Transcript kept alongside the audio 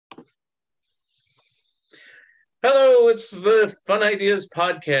Hello, it's the Fun Ideas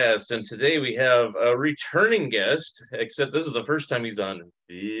podcast, and today we have a returning guest, except this is the first time he's on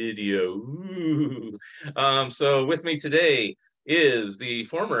video. Ooh. So with me today is the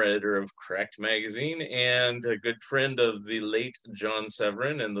former editor of Cracked Magazine and a good friend of the late John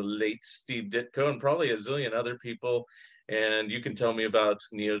Severin and the late Steve Ditko, and probably a zillion other people. And you can tell me about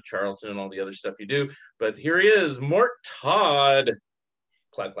Neo Charlton and all the other stuff you do. But here he is, Mort Todd.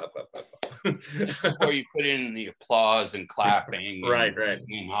 Clap, clap, clap, clap, Just clap. before you put in the applause and clapping Right, and, right.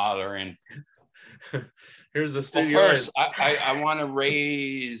 and hollering. Here's the Well, studio. first, I want to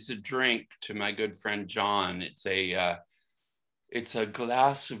raise a drink to my good friend John. It's a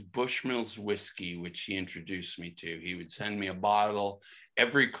glass of Bushmills whiskey, which he introduced me to. He would send me a bottle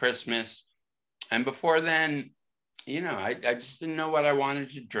every Christmas. And before then, I just didn't know what I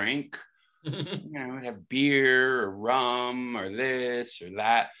wanted to drink. I'd have beer or rum or this or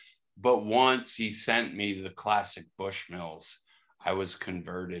that. But once he sent me the classic Bushmills, I was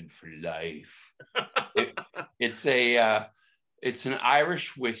converted for life. It, it's an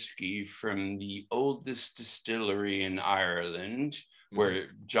Irish whiskey from the oldest distillery in Ireland, where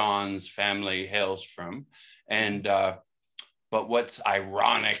John's family hails from, and but what's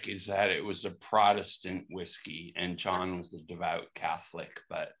ironic is that it was a Protestant whiskey, and John was a devout Catholic.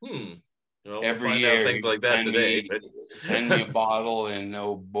 But Well, we'll every find out year things he would like that today. But send me a bottle, and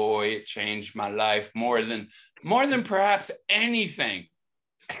oh boy, it changed my life more than perhaps anything.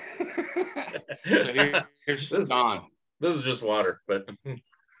 So here's John. This is just water, but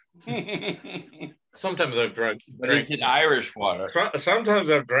sometimes I've drank. But it's an Irish water. Sometimes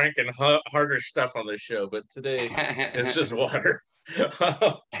I've drank and harder stuff on this show, but today it's just water.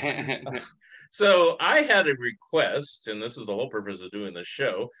 So I had a request, and this is the whole purpose of doing this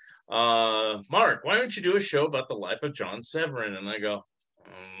show. Mark, why don't you do a show about the life of John Severin? And I go,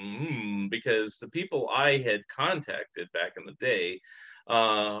 because the people I had contacted back in the day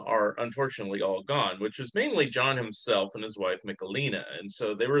are unfortunately all gone, which was mainly John himself and his wife Michelina. And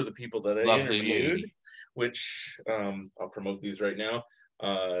so they were the people that I interviewed, which I'll promote these right now.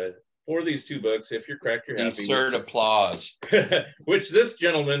 For these two books, if you're cracked, you're happy. Insert applause. Which this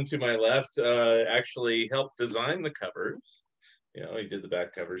gentleman to my left actually helped design the covers. He did the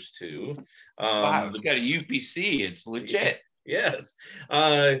back covers too. Wow, it's got a UPC. It's legit. Yes.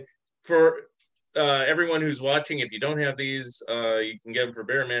 For everyone who's watching, if you don't have these, you can get them for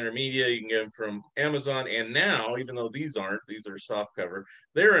Bear Manor Media. You can get them from Amazon. And now, even though these are soft cover,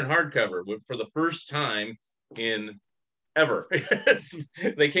 they're in hardcover for the first time in ever.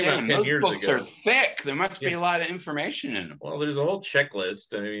 They came out 10 years ago. Those books are thick. There must be a lot of information in them. Well, there's a whole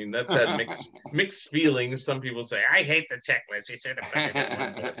checklist. I mean, that's had mixed feelings. Some people say, I hate the checklist. You should have put it in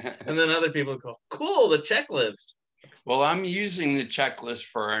one. And then other people go, cool, the checklist. Well, I'm using the checklist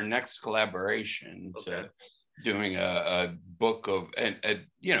for our next collaboration. Okay. So doing a book of, and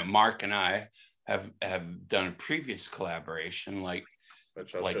Mark and I have done a previous collaboration, like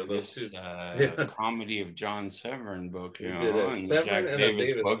this comedy of John Severin book, and Jack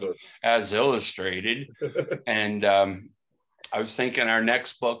Davis book as illustrated. And I was thinking our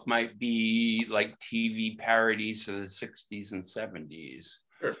next book might be like TV parodies of the 60s and 70s.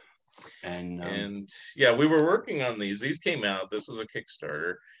 Sure. And yeah, we were working on these. These came out. This was a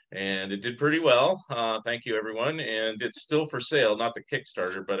Kickstarter, and it did pretty well. Thank you, everyone. And it's still for sale, not the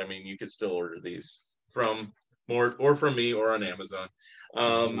Kickstarter, but I mean, you could still order these from Mort or from me or on Amazon.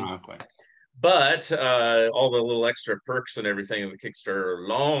 But all the little extra perks and everything of the Kickstarter are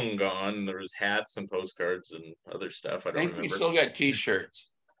long gone. There was hats and postcards and other stuff. I don't remember. We still got T-shirts.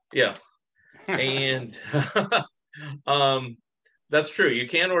 Yeah, and that's true. You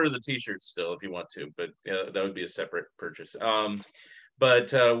can order the T-shirts still if you want to, but that would be a separate purchase.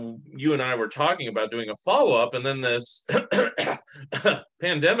 But you and I were talking about doing a follow-up, and then this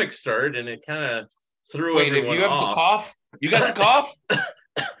pandemic started, and it kind of threw everyone off. Wait, if you have the cough? You got the cough?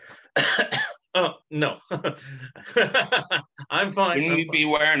 Oh, no. I'm fine. Shouldn't you be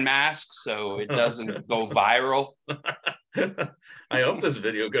wearing masks so it doesn't go viral? I hope this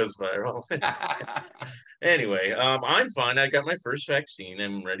video goes viral. Anyway, I'm fine. I got my first vaccine.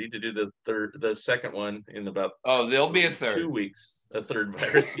 I'm ready to do the second one in about there'll be a third 2 weeks. A third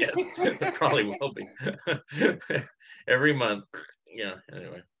virus, yes. It probably will be. Every month. Yeah,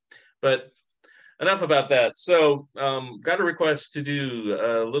 anyway. But enough about that. So got a request to do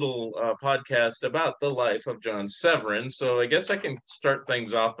a little podcast about the life of John Severin. So I guess I can start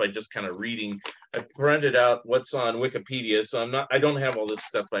things off by just kind of reading. I printed out what's on Wikipedia. So I don't have all this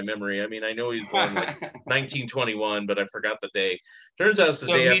stuff by memory. I mean, I know he's born like 1921, but I forgot the day. Turns out it's the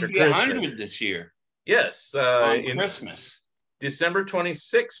day after Christmas. 100 this year. Yes. On Christmas. December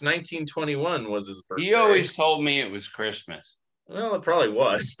 26, 1921 was his birthday. He always told me it was Christmas. Well, it probably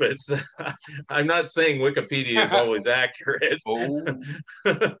was, but I'm not saying Wikipedia is always accurate. Oh.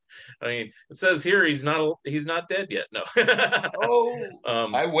 I mean, it says here he's not dead yet. No.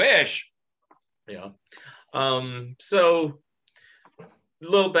 I wish. Yeah. So a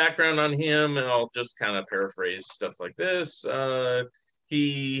little background on him, and I'll just kind of paraphrase stuff like this.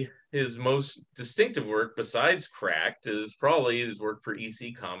 His most distinctive work besides Cracked is probably his work for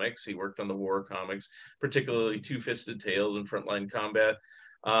EC Comics. He worked on the war comics, particularly Two-Fisted Tales and Frontline Combat.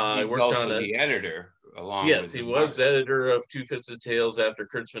 He was also the editor along yes, with he was editor of Two-Fisted Tales after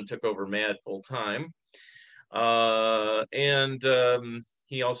Kurtzman took over Mad full time.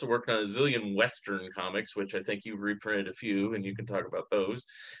 He also worked on a zillion Western comics, which I think you've reprinted a few, and you can talk about those.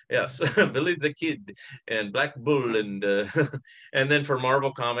 Yes, Billy the Kid and Black Bull, and and then for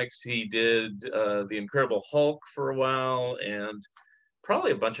Marvel Comics, he did the Incredible Hulk for a while, and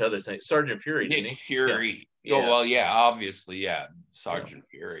probably a bunch of other things. Sergeant Fury, didn't he? Fury. Yeah. Oh, well, yeah, obviously, yeah, Sergeant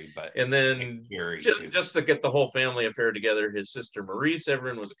Fury, but and then Fury just to get the whole family affair together, his sister Marie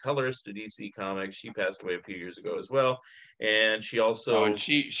Severin was a colorist at DC Comics. She passed away a few years ago as well, and she also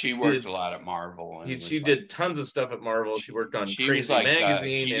she worked a lot at Marvel. And she did tons of stuff at Marvel. She worked on Crazy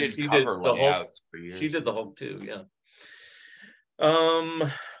Magazine, and she did the Hulk. She did the Hulk too, yeah.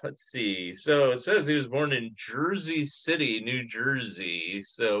 Let's see. So it says he was born in Jersey City, New Jersey.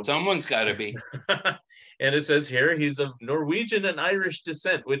 So someone's got to be. And it says here he's of Norwegian and Irish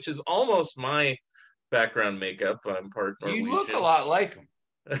descent, which is almost my background makeup. I'm part Norwegian. You look a lot like him.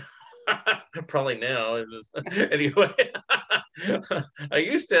 Probably now. Anyway, I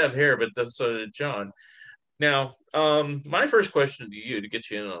used to have hair, but so did John. Now, my first question to you to get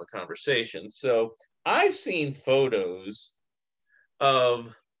you in on the conversation. So I've seen photos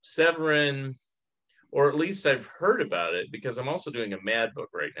of Severin, or at least I've heard about it because I'm also doing a Mad book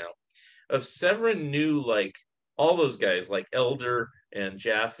right now. Of Severin knew like all those guys like Elder and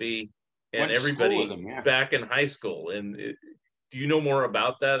Jaffe and everybody back in high school. And do you know more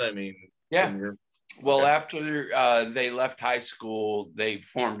about that? I mean, yeah. Well, after they left high school, they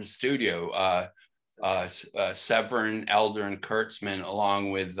formed a studio. Severin, Elder, and Kurtzman,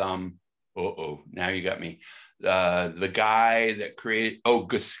 along with now you got me. The guy that created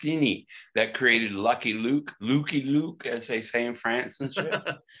Goscinny, that created Lucky Luke, as they say in France and shit.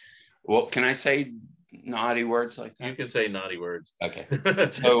 Well, can I say naughty words like that? You can say naughty words. Okay.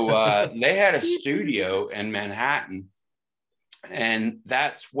 So they had a studio in Manhattan, and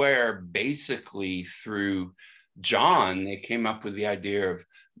that's where basically through John they came up with the idea of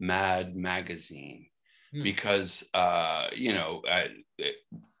Mad Magazine, because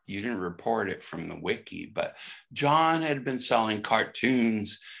you didn't report it from the wiki, but John had been selling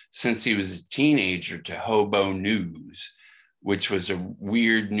cartoons since he was a teenager to Hobo News, which was a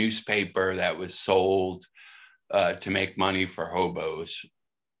weird newspaper that was sold to make money for hobos,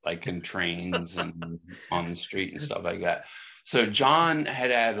 like in trains and on the street and stuff like that. So John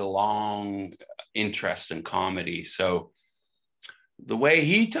had a long interest in comedy. So the way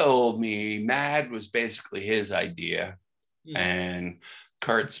he told me, Mad was basically his idea. And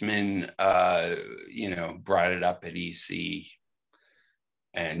Kurtzman, brought it up at EC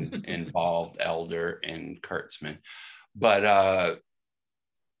and involved Elder and Kurtzman. But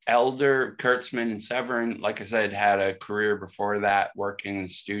Elder, Kurtzman, and Severin, like I said, had a career before that working in the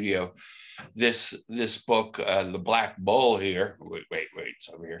studio. This book, The Black Bull here, wait, it's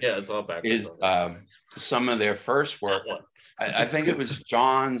over here. Yeah, it's all back. Is some of their first work. I think it was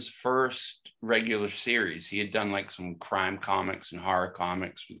John's first regular series. He had done like some crime comics and horror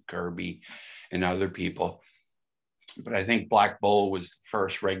comics with Kirby and other people. But I think Black Bull was the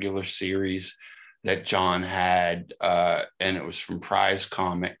first regular series that John had, and it was from Prize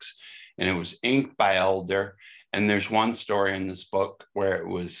Comics, and it was inked by Elder. And there's one story in this book where it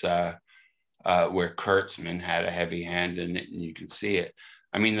was where Kurtzman had a heavy hand in it, and you can see it.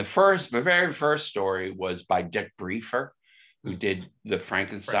 I mean, the very first story was by Dick Briefer, who did the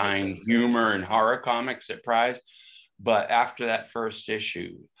Frankenstein humor and horror comics at Prize. But after that first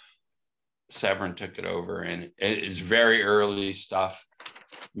issue, Severin took it over, and it is very early stuff.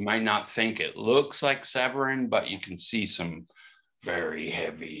 You might not think it looks like Severin, but you can see some very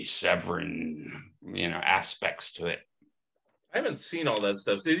heavy Severin, aspects to it. I haven't seen all that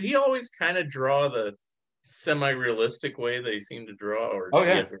stuff. Did he always kind of draw the semi-realistic way they seem to draw, or did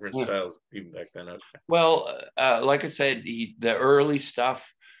he have different styles even back then? Okay. Well, like I said, the early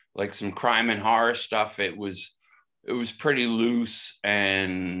stuff, like some crime and horror stuff, it was pretty loose,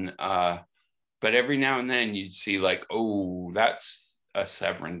 and but every now and then you'd see like, oh, that's a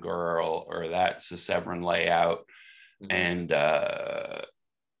Severin girl, or that's a Severin layout. And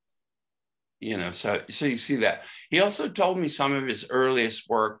you know, so you see that. He also told me some of his earliest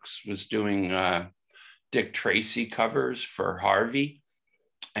works was doing Dick Tracy covers for Harvey,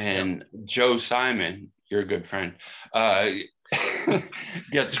 and Joe Simon, your good friend,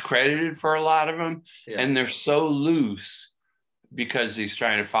 gets credited for a lot of them, and they're so loose because he's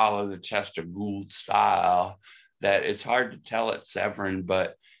trying to follow the Chester Gould style that it's hard to tell it's Severin,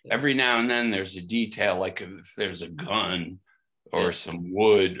 but every now and then there's a detail, like if there's a gun or some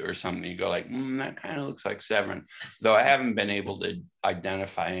wood or something, you go like, that kind of looks like Severin. Though I haven't been able to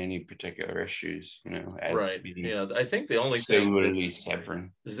identify any particular issues, you know, as Yeah, I think the only thing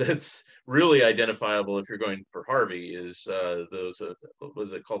Severin that's really identifiable if you're going for Harvey is those, what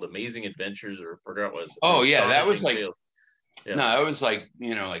was it called, Amazing Adventures, or I forgot what it was. Oh, yeah, that was like, Tales. No, it was like,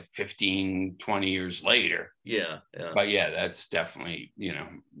 you know, like 15, 20 years later. Yeah. But yeah, that's definitely, you know,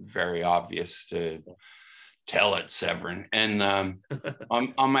 very obvious to tell it's Severin. And on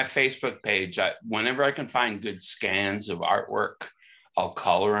my Facebook page, whenever I can find good scans of artwork, I'll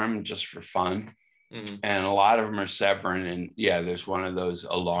color them just for fun. And a lot of them are Severin. And yeah, there's one of those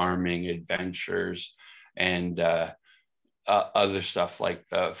alarming adventures and other stuff like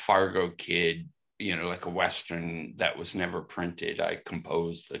the Fargo Kid, you know, like a Western that was never printed. I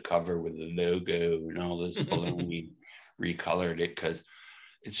composed the cover with the logo and all this baloney, recolored it because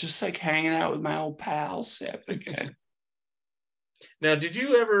it's just like hanging out with my old pal Seth again. Now, did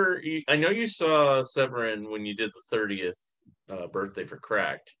you ever, I know you saw Severin when you did the 30th birthday for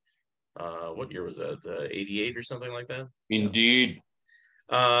Cracked. What year was that? 88 or something like that? Indeed.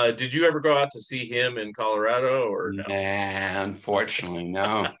 Did you ever go out to see him in Colorado or no? Nah, unfortunately,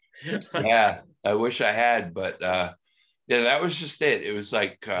 no. Yeah, I wish I had, but yeah, that was just it. It was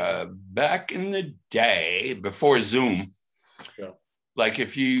like back in the day before Zoom. Like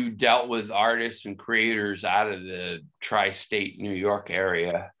if you dealt with artists and creators out of the tri-state New York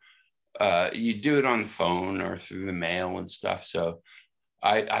area, you do it on the phone or through the mail and stuff. So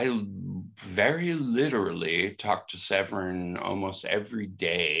I very literally talked to Severin almost every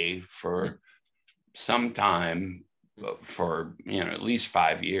day for some time, for, you know, at least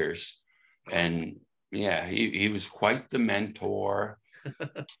 5 years. And yeah, he was quite the mentor.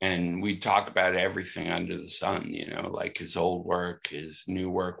 And we talk about everything under the sun, you know, like his old work, his new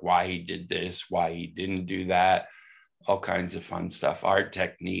work, why he did this, why he didn't do that, all kinds of fun stuff, art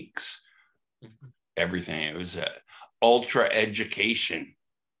techniques, everything. It was a ultra education.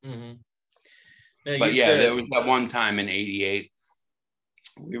 But yeah, there was that one time in 88,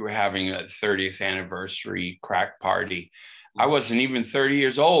 we were having a 30th anniversary crack party. I wasn't even 30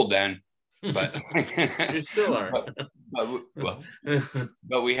 years old then, but you still are.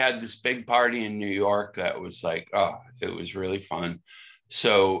 But we had this big party in New York that was like, oh, it was really fun.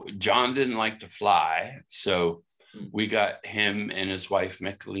 So John didn't like to fly, so we got him and his wife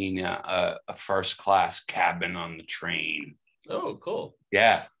Michelina a first class cabin on the train. Oh, cool.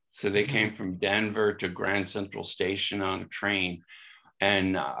 Yeah, so they came from Denver to Grand Central Station on a train.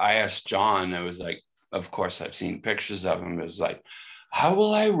 And I asked John, I was like, of course, I've seen pictures of him. It was like, how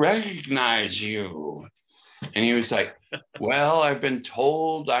will I recognize you? And he was like, well, I've been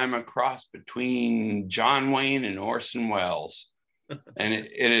told I'm a cross between John Wayne and Orson Welles. And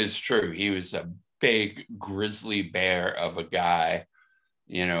it is true. He was a big grizzly bear of a guy,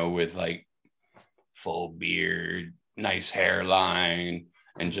 you know, with like full beard, nice hairline,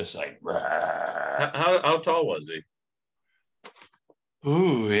 and just like, how tall was he?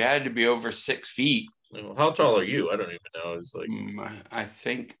 Ooh, he had to be over 6 feet. How tall are you? I don't even know. It's like, I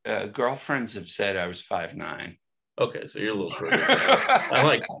think girlfriends have said I was 5'9". Okay, so you're a little shorter. I'm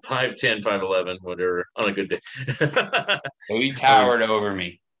like 5'10", 5'11", whatever, on a good day. So he towered over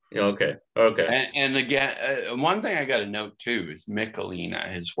me. Okay. And again, one thing I got to note too is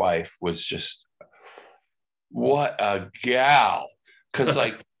Michelina, his wife, was just what a gal. Because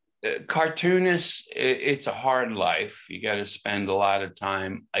like cartoonists, it's a hard life. You got to spend a lot of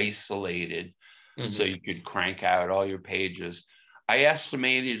time isolated. So you could crank out all your pages. I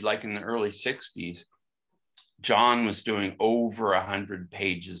estimated like in the early 60s, John was doing over 100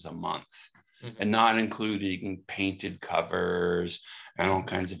 pages a month, and not including painted covers and all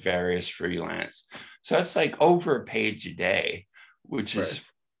kinds of various freelance. So that's like over a page a day, which is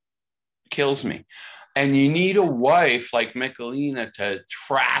kills me. And you need a wife like Michelina to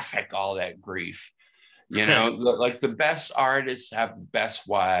traffic all that grief. You know, like the best artists have the best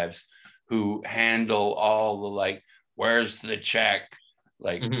wives who handle all the like, where's the check?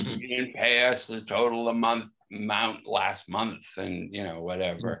 Like, you didn't pay us the total amount last month, and you know,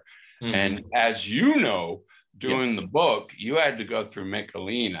 whatever. And as you know, doing the book, you had to go through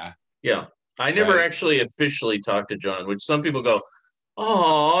Michelina. Yeah. I never right? actually officially talked to John, which some people go,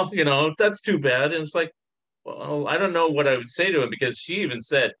 "Oh, that's too bad." And it's like, well, I don't know what I would say to him because she even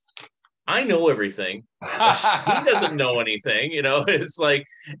said, "I know everything. He doesn't know anything." It's like,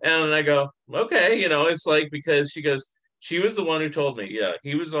 and I go, "Okay," it's like because she goes, she was the one who told me, yeah,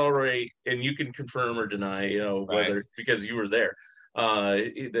 he was already, and you can confirm or deny, Right. whether because you were there,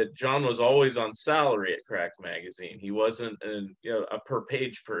 that John was always on salary at Cracked Magazine. He wasn't a per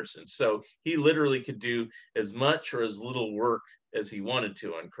page person, so he literally could do as much or as little work as he wanted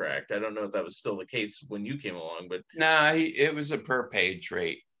to on Cracked. I don't know if that was still the case when you came along, but No, it was a per page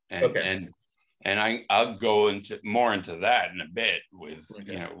rate, and okay, and and I'll go into more into that in a bit with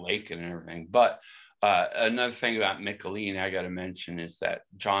okay, Lake and everything. But another thing about Michelin I got to mention is that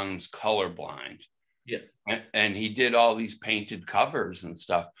John's colorblind, yeah, and he did all these painted covers and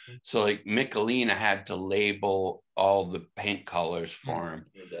stuff. So like Michelin had to label all the paint colors for him,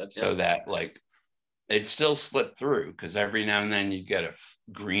 yeah, so that like it still slipped through, because every now and then you get a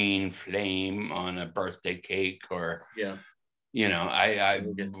green flame on a birthday cake, or yeah.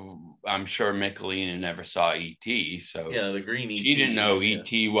 Okay. I'm sure Michelina never saw ET, so Yeah, the green she didn't know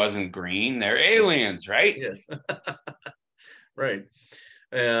ETs. Yeah, ET wasn't green. They're yeah, aliens, right? yes, right.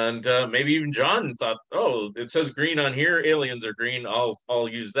 And maybe even John thought, oh, it says green on here. Aliens are green. I'll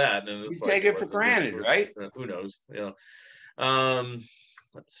use that. And We it's like take it it for wasn't. Yeah, granted, right? who knows? Um,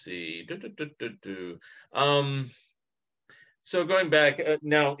 let's see. Um, so going back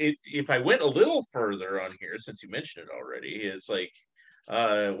now, if I went a little further on here, since you mentioned it already, it's like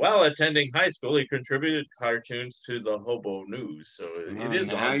while attending high school, he contributed cartoons to the Hobo News. So it Oh,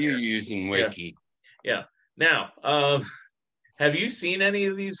 is now on you're here. using Yeah, Wiki. yeah. Now, have you seen any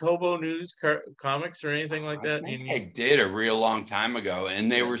of these Hobo News comics or anything like I that? think I did a real long time ago,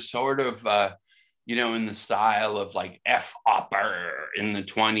 and they Yeah. were sort of, in the style of like F. Opper in the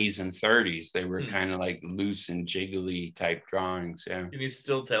 20s and 30s. They were Hmm. kind of like loose and jiggly type drawings. Yeah. Can you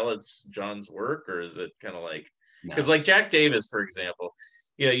still tell it's John's work, or is it kind of like, because No. like Jack Davis, for example,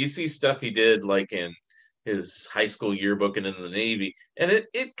 you see stuff he did like in his high school yearbook and in the Navy, and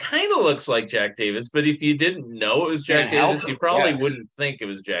it kind of looks like Jack Davis, but if you didn't know it was Jack Can't help Davis, it. you probably Yeah. wouldn't think it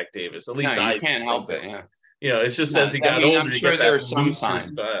was Jack Davis. At No, least you I can't think help that. it. Yeah. It's just No, as he I got mean, older, I'm he got sure that there are looser sometimes.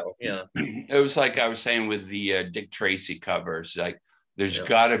 style. Yeah, It was like I was saying with the Dick Tracy covers. Like, there's yeah,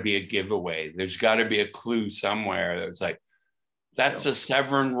 got to be a giveaway. There's got to be a clue somewhere. That's like, yeah. that's a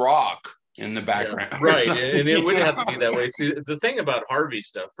Severin rock in the Yeah, background or right. something. And it would have to be that way. See, the thing about Harvey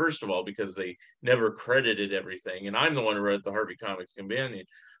stuff, first of all, because they never credited everything, and I'm the one who wrote the Harvey Comics Companion.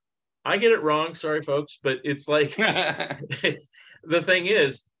 I get it wrong, sorry, folks, but it's like the thing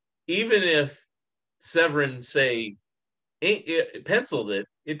is, even if Severin say penciled it,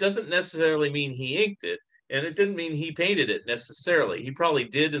 it doesn't necessarily mean he inked it, and it didn't mean he painted it necessarily. He probably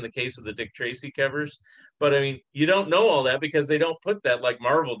did in the case of the Dick Tracy covers, but I mean, you don't know all that because they don't put that like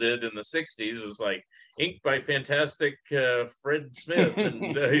Marvel did in the '60s. It's like inked by fantastic Fred Smith,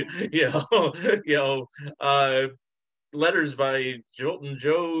 and you know, uh, letters by Jolton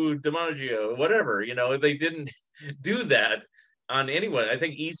Joe DiMaggio, whatever. They didn't do that on anyone. I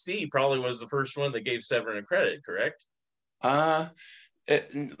think EC probably was the first one that gave Severin a credit, correct? uh,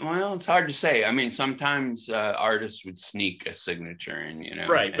 well, it's hard to say. I mean, sometimes artists would sneak a signature in,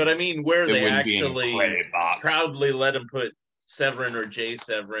 Right, but I and mean, where it they wouldn't be in a actually credit box. proudly let him put Severin or J.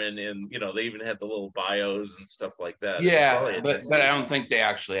 Severin, and they even had the little bios and stuff like that. It was probably Yeah, at but I EC. don't think they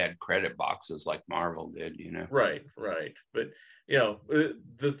actually had credit boxes like Marvel did. Right, right. But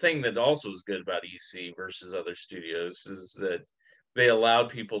the thing that also is good about EC versus other studios is that they allowed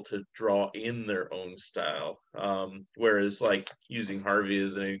people to draw in their own style. Whereas, like using Harvey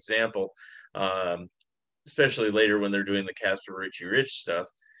as an example, um, especially later when they're doing the Casper Richie Rich stuff,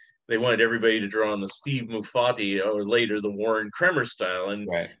 they wanted everybody to draw on the Steve Muffati or later the Warren Kremer style. And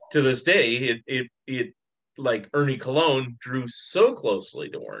Right. to this day, it like Ernie Cologne drew so closely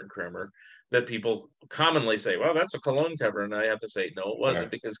to Warren Kremer that people commonly say, "Well, that's a Cologne cover," and I have to say, "No, it wasn't,"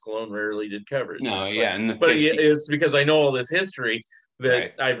 Right. because Cologne rarely did covers. And No, it's like, yeah, in the but 50s. it's because I know all this history that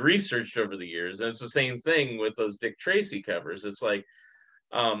Right. I've researched over the years, and it's the same thing with those Dick Tracy covers. It's like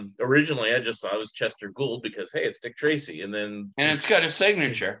originally I just thought it was Chester Gould because hey, it's Dick Tracy, and then And it's got a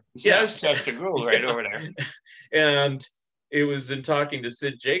signature. It yeah, says Chester Gould right yeah. over there. And it was in talking to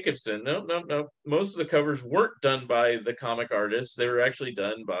Sid Jacobson. No, no, no. Most of the covers weren't done by the comic artists. They were actually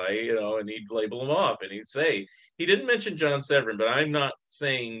done by, and he'd label them off and he'd say, he didn't mention John Severin, but I'm not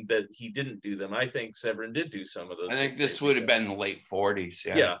saying that he didn't do them. I think Severin did do some of I those Dick think this Tracy would have covers. been the late 40s.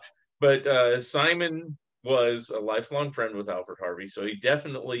 Yeah. Yeah. But Simon was a lifelong friend with Alfred Harvey. So he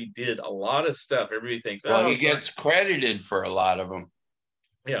definitely did a lot of stuff. Everybody thinks, Well, oh, he Simon. gets credited for a lot of them.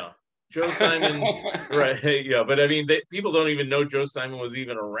 Yeah. Joe Simon, right? Yeah, but I mean, people don't even know Joe Simon was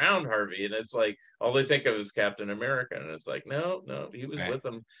even around Harvey, and it's like all they think of is Captain America, and it's like, no, he was Right. with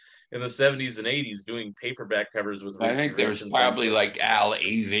them in the 70s and 80s doing paperback covers with I Richie think there Rich was and things. probably like Al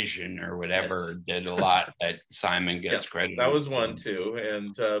Avision or Yes, whatever did a lot that Simon yeah, gets that credited was for. one too,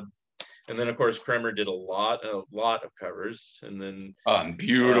 and then of course Kremer did a lot of covers, and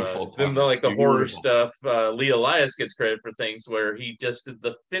Beautiful then cover, the horror beautiful. stuff. Lee Elias gets credit for things where he just did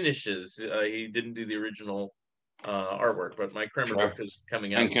the finishes. He didn't do the original artwork, but my Kremer book Sure. is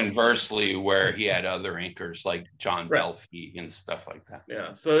coming And out soon. conversely, where he had other inkers like John Right. Belfie and stuff like that.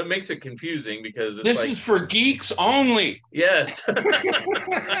 Yeah. So it makes it confusing because it's This like, is for geeks only. yes.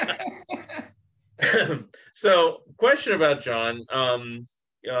 So, question about John.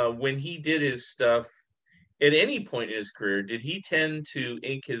 When he did his stuff, at any point in his career, did he tend to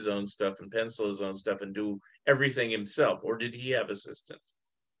ink his own stuff and pencil his own stuff and do everything himself, or did he have assistants?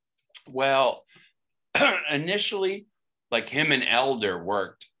 Well, initially, like him and Elder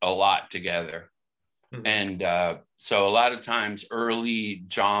worked a lot together. Mhm. And so a lot of times early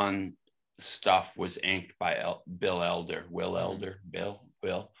John stuff was inked by Bill Elder, Will Elder, Bill.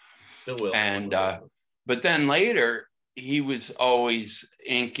 Will. And but then later he was always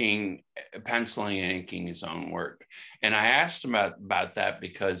penciling and inking his own work. And I asked him about that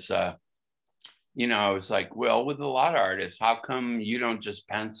because I was like, well, with a lot of artists, how come you don't just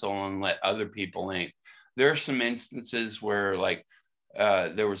pencil and let other people ink? There are some instances where like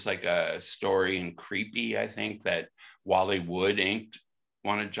there was like a story in Creepy, I think, that Wally Wood inked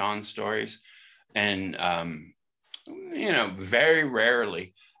one of John's stories. And very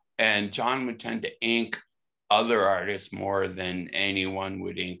rarely. And John would tend to ink other artists more than anyone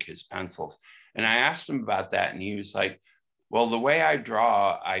would ink his pencils. And I asked him about that, and he was like, well, the way I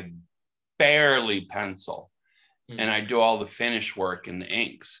draw, I barely pencil, and I do all the finish work in the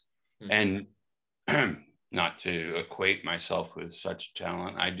inks. And not to equate myself with such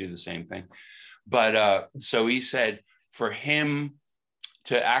talent, I do the same thing. But so he said for him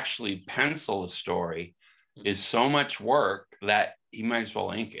to actually pencil a story is so much work that he might as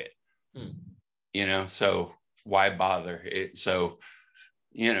well ink it. So why bother it? So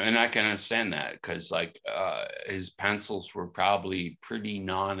and I can understand that because like his pencils were probably pretty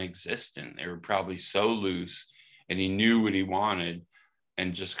non-existent. They were probably so loose, and he knew what he wanted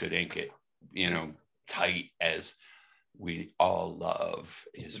and just could ink it tight, as we all love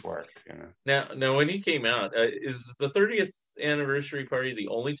his work. Now, when he came out, is the 30th anniversary party the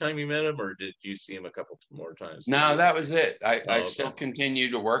only time you met him, or did you see him a couple more times? No, that was it. I okay. Still continue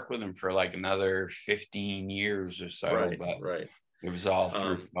to work with him for like another 15 years or so. Right, but right. It was all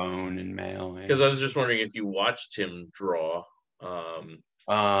through phone and mail. Because I was just wondering if you watched him draw,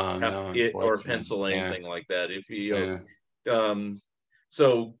 no, or pencil anything like that. If Yeah.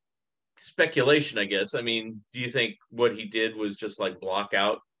 So speculation, I guess. I mean, do you think what he did was just like block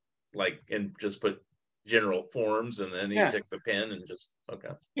out, and just put general forms, and then he took the pen and just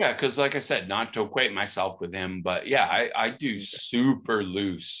Yeah, because like I said, not to equate myself with him, but yeah, I do super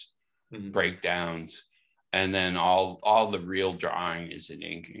loose breakdowns, and then all the real drawing is in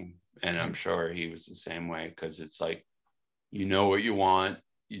inking. And I'm sure he was the same way, because it's like, you know what you want,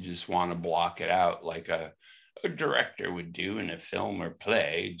 you just want to block it out like a director would do in a film or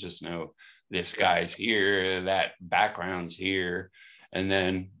play. Just know this guy's here, that background's here, and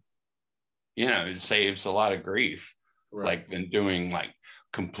then it saves a lot of grief, like than doing like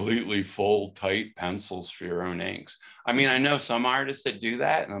completely full tight pencils for your own inks. I mean, I know some artists that do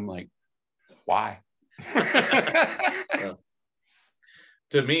that, and I'm like, why?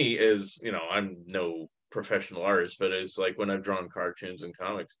 To me, I'm no professional artist, but it's like when I've drawn cartoons and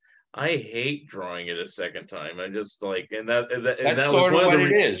comics, I hate drawing it a second time. I just like, and that was one of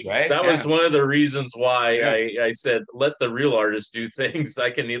the is, right? That was one of the reasons why I said, let the real artist do things.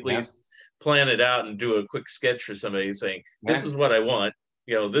 I can at least plan it out and do a quick sketch for somebody saying, this is what I want,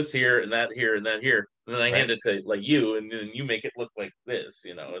 this here and that here and that here. And then I hand it to like you, and then you make it look like this,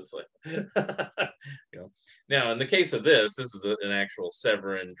 it's like, Now, in the case of this is an actual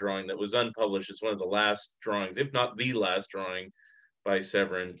Severin drawing that was unpublished. It's one of the last drawings, if not the last drawing, by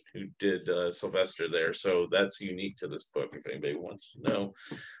Severin, who did Sylvester there. So that's unique to this book, if anybody wants to know.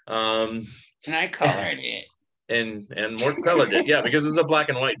 And I colored it. And Mort colored it, yeah, because it's a black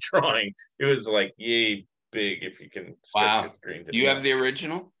and white drawing. It was like yay big if you can stretch the screen. You have the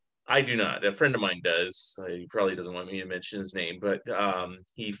original? I do not. A friend of mine does. He probably doesn't want me to mention his name, but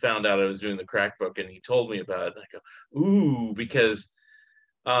he found out I was doing the crack book, and he told me about it. And I go, ooh, because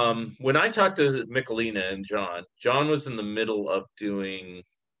when I talked to Michelina and John was in the middle of doing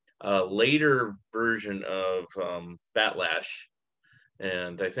a later version of Batlash,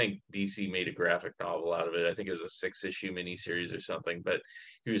 and I think DC made a graphic novel out of it. I think it was a 6-issue miniseries or something, but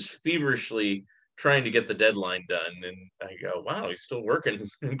he was feverishly trying to get the deadline done, and I go, wow, he's still working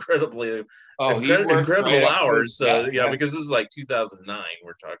He worked right incredible up to it. hours. Yeah, Yeah, yeah. because this is like 2009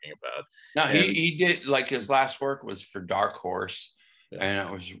 we're talking about. No, And he did, like, his last work was for Dark Horse, yeah, and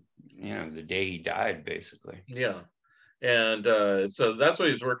it was, the day he died, basically. yeah. And so that's what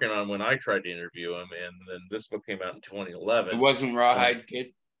he was working on when I tried to interview him, and then this book came out in It 2011. wasn't Rawhide Kid.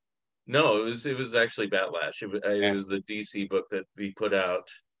 No, it was actually Batlash. It Yeah, was the DC book that he put out.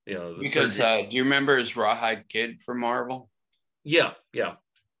 The because surgery. do you remember his Rawhide Kid for Marvel? Yeah, yeah.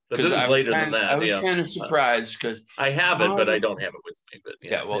 But Because this is later than I that. was Yeah, kind of surprised because I have it, but I John, don't have it with me. But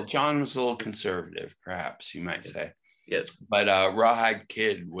yeah, well, John was a little conservative, perhaps you might say. yes. But Rawhide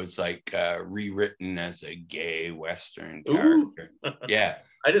Kid was like rewritten as a gay Western Ooh, character. Yeah.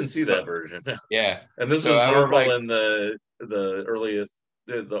 I didn't see that So, version. yeah. And this So was I was Marvel like, in the earliest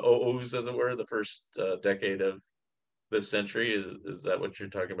the OOs, as it were, the first decade of this century. Is that what you're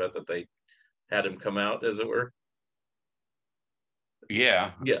talking about? That they had him come out, as it were?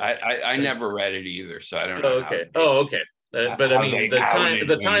 yeah, Yeah. I never read it either, so I don't know Oh, okay. But I how mean, they outed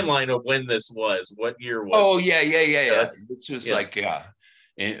the him. timeline of when this was, what year was Oh it? yeah. Yeah, This was yeah,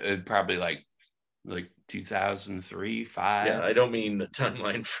 like probably like 2003, yeah. 5. I don't mean the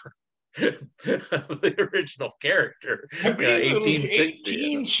timeline for the original character. I believe it was 1860.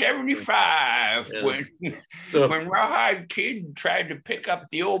 1875 Yeah. when So, when Rawhide Kid tried to pick up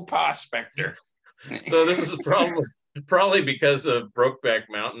the old prospector. so this is probably because of Brokeback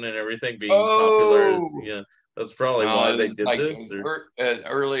Mountain and everything being popular. Oh, That's probably why no, they it's did like this. an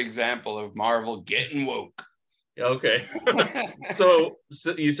early example of Marvel getting woke. Okay. So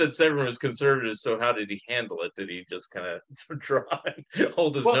you said Severin was conservative. So how did he handle it? Did he just kind of draw and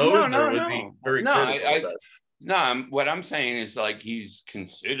hold his Well, nose, or was he very no. critical about it? No. What I'm saying is like he's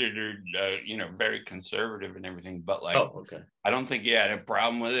considered, very conservative and everything, but like Oh, okay. I don't think he had a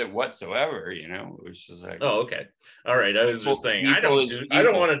problem with it whatsoever. It was just like, Oh, okay. All right. I was just saying people is I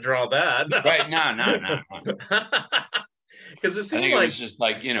don't want people, to draw that. right? No. Because I think it was just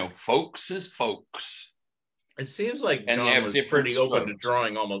like, folks is folks, it seems like and they John have was different pretty open to strokes.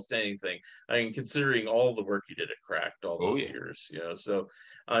 drawing almost anything. I mean, considering all the work he did at Cracked all Oh those yeah, years, So,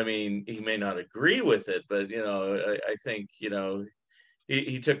 I mean, he may not agree with it, but I think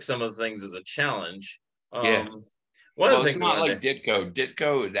he took some of the things as a challenge. yeah. One of Well, the it's things I not wanted like Ditko.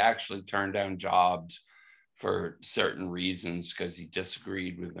 Ditko had actually turned down jobs for certain reasons because he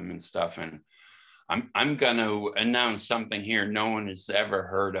disagreed with them and stuff. And I'm going to announce something here no one has ever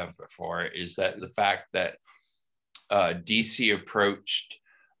heard of before, is that the fact that DC approached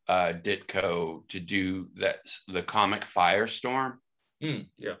Ditko to do the comic Firestorm.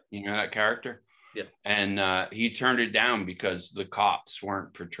 yeah, That character? yeah. And he turned it down because the cops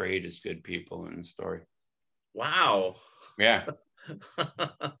weren't portrayed as good people in the story. Wow. Yeah.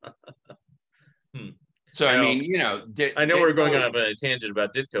 So, Now, I mean, I know we're going Ditko, off on a tangent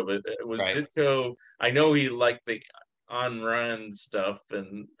about Ditko, but was right. Ditko? I know he liked the on-run stuff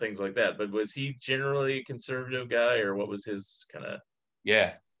and things like that, but was he generally a conservative guy, or what was his kind of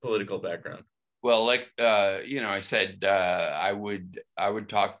political background? Well, like I said, I would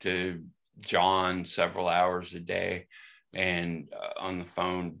talk to John several hours a day and on the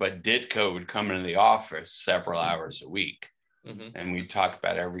phone, but Ditko would come into the office several hours a week, and we'd talk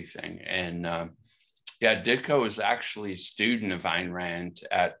about everything. And Ditko was actually a student of Ayn Rand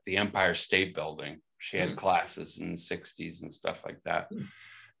at the Empire State Building. She had classes in the 60s and stuff like that.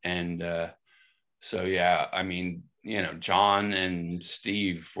 And so, yeah, I mean, John and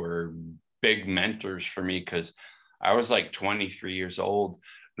Steve were big mentors for me because I was like 23 years old,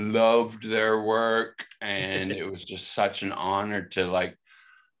 loved their work. And it was just such an honor to like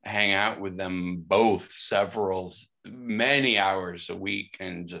hang out with them both many hours a week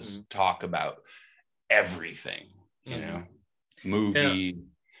and just talk about everything, movies,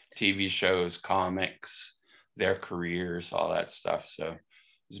 TV shows, comics, their careers, all that stuff. So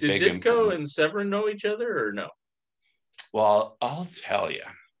did Ditko and Severin know each other or no? Well, I'll tell you.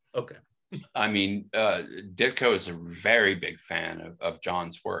 Okay. I mean, Ditko is a very big fan of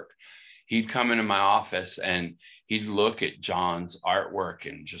John's work. He'd come into my office and he'd look at John's artwork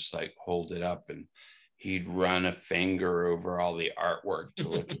and just like hold it up, and he'd run a finger over all the artwork to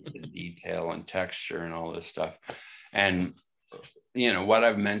look at the detail and texture and all this stuff. And, what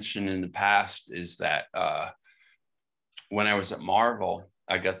I've mentioned in the past is that when I was at Marvel,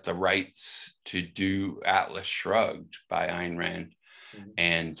 I got the rights to do Atlas Shrugged by Ayn Rand.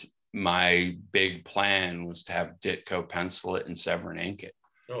 And my big plan was to have Ditko pencil it and Severin ink it.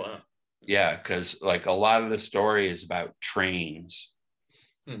 Oh, wow. Yeah, because like a lot of the story is about trains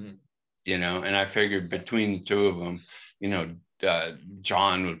Mhm. you know, and I figured between the two of them, you know,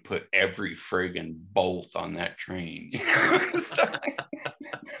 John would put every friggin' bolt on that train.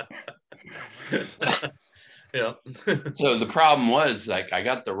 Yeah. So the problem was, like, I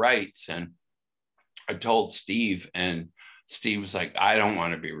got the rights and I told Steve, and Steve was like, I don't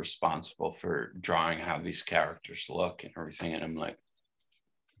want to be responsible for drawing how these characters look and everything. And I'm like,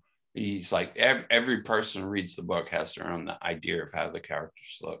 he's like, every person who reads the book has their own idea of how the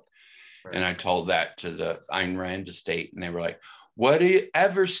characters look. Right. And I told that to the Ayn Rand estate, and they were like,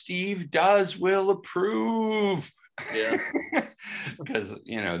 whatever Steve does, we'll approve. Yeah. Because,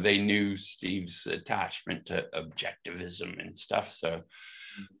 you know, they knew Steve's attachment to objectivism and stuff. So,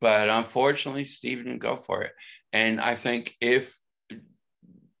 but unfortunately, Steve didn't go for it. And I think if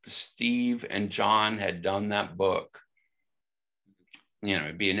Steve and John had done that book, you know,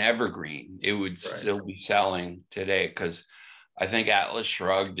 it'd be an evergreen. It would still be selling today, because I think Atlas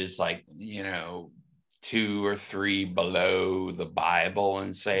Shrugged is like, you know, 2 or 3 below the Bible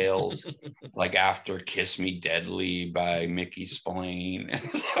in sales, like after Kiss Me Deadly by Mickey Spillane.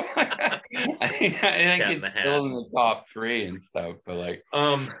 I think it's still in the top 3 and stuff, but like,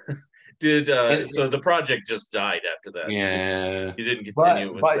 so the project just died after that. Yeah. You didn't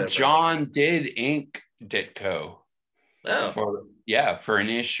continue with but Severin. John did ink Ditko. Oh. For an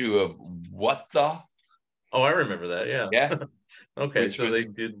issue of What the? Oh, I remember that. Yeah. Yeah. Okay, so they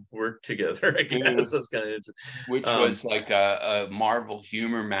did work together, I guess. That's kind of interesting. Which was like a Marvel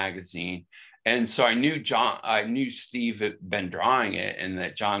humor magazine. And so I knew Steve had been drawing it and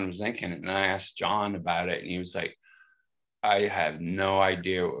that John was inking it. And I asked John about it, and he was like, I have no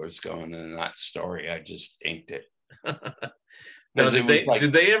idea what was going on in that story. I just inked it. Now, did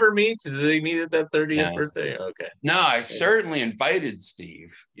they ever meet? Did they meet at that 30th birthday? Okay. No, I certainly invited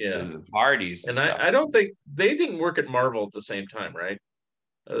Steve to the parties. And I don't think they didn't work at Marvel at the same time, right?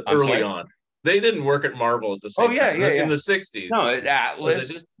 Early on. They didn't work at Marvel at the same time. In the 60s. No, at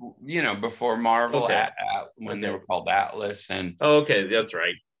Atlas, you know, before Marvel, when they were called Atlas. And okay, that's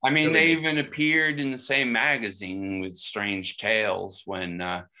right. I mean, they even appeared in the same magazine with Strange Tales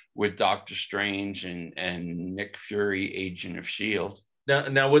with Doctor Strange and Nick Fury, Agent of S.H.I.E.L.D.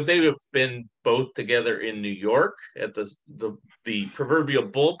 Now, would they have been both together in New York at the proverbial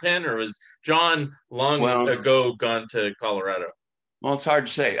bullpen, or was John long ago gone to Colorado? Well, it's hard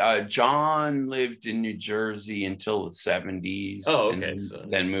to say. John lived in New Jersey until the 70s. Oh, okay.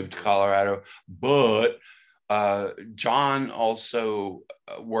 And then moved to Colorado. But John also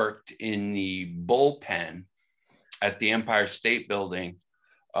worked in the bullpen at the Empire State Building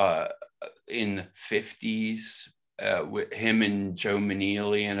in the 50s. With him and Joe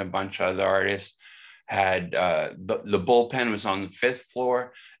Maneely and a bunch of other artists had the bullpen was on the 5th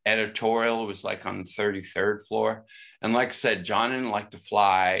floor. Editorial was like on the 33rd floor. And like I said, John didn't like to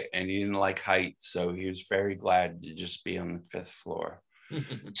fly and he didn't like heights. So he was very glad to just be on the 5th floor.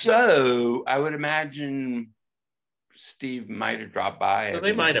 So I would imagine Steve might have dropped by. So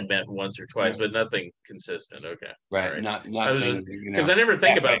they might have met once or twice, but nothing consistent. Okay. Right. Nothing. Because I never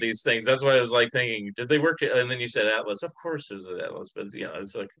think about these things. That's why I was like thinking, did they work? And then you said Atlas. Of course there's an Atlas, but yeah,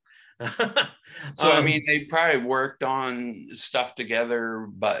 it's like. So, I mean, they probably worked on stuff together,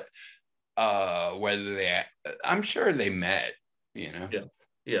 but I'm sure they met, you know?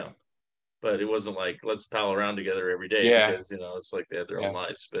 Yeah. But it wasn't like, let's pal around together every day because, you know, it's like they had their own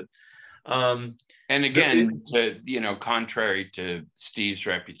lives. But and again, contrary to Steve's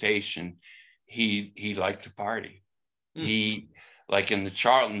reputation, he liked to party. He, like in the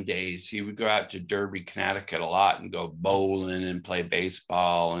Charlton days, he would go out to Derby, Connecticut a lot and go bowling and play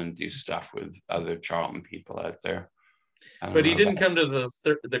baseball and do stuff with other Charlton people out there. But he didn't come to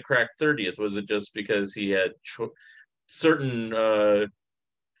the crack 30th. Was it just because he had certain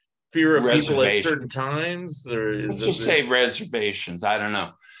fear of people at certain times, or let's just say reservations? I don't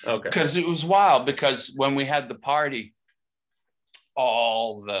know. Okay. Because it was wild. Because when we had the party,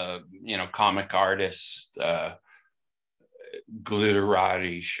 all the comic artists,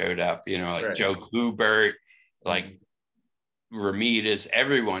 glitterati showed up. Like Joe Kubert, like Ramirez,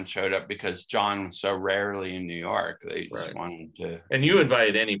 everyone showed up because John was so rarely in New York. They just wanted to. And you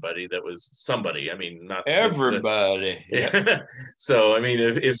invited anybody that was somebody. I mean, not everybody. So, I mean,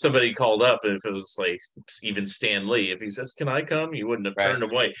 if somebody called up, if it was like even Stan Lee, if he says, "Can I come?" you wouldn't have turned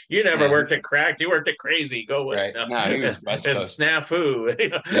him away. You never worked at Cracked. You worked at Crazy. Go away. No, he was and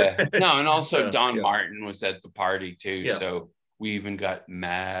Snafu. No, and also Don Martin was at the party too. So. We even got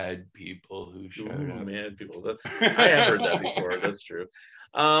mad people who showed up. Mad people. I have heard that before. That's true.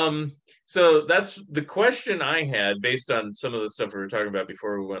 So that's the question I had based on some of the stuff we were talking about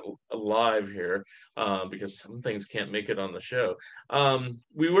before we went live here, because some things can't make it on the show.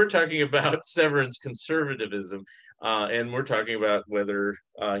 We were talking about Severin's conservatism, and we're talking about whether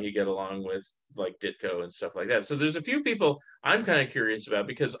he get along with like Ditko and stuff like that. So there's a few people I'm kind of curious about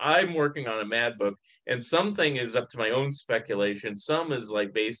because I'm working on a Mad book, and something is up to my own speculation. Some is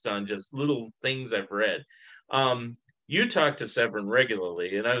like based on just little things I've read. You talk to Severin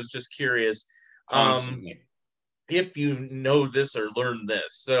regularly, and I was just curious Constantly. if you know this or learned this.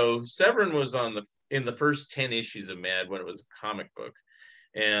 So Severin was in the first 10 issues of Mad when it was a comic book,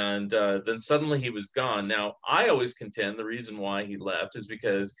 and then suddenly he was gone. Now, I always contend the reason why he left is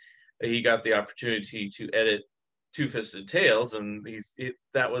because he got the opportunity to edit Two-Fisted Tales, and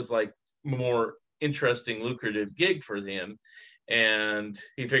that was like more interesting, lucrative gig for him. And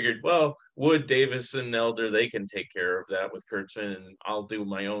he figured, well, Wood, Davis, and Elder, they can take care of that with Kurtzman, and I'll do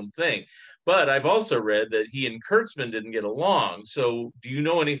my own thing. But I've also read that he and Kurtzman didn't get along. So do you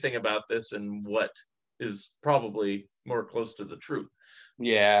know anything about this and what is probably more close to the truth?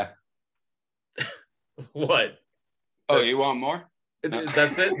 Yeah. What? Oh, you want more?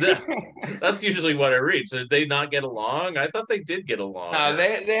 That's it. That's usually what I read. So did they not get along? I thought they did get along. No,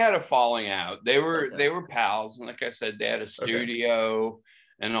 they had a falling out. They were pals, and like I said, they had a studio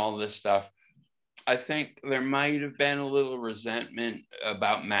and all this stuff. I think there might have been a little resentment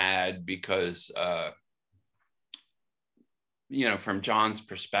about Mad because from John's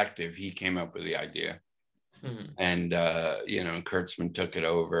perspective, he came up with the idea. Mm-hmm. And Kurtzman took it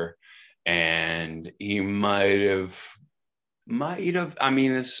over, and he might have, I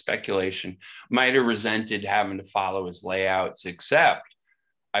mean, this is speculation, might have resented having to follow his layouts, except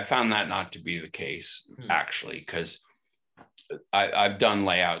I found that not to be the case, actually, because I've done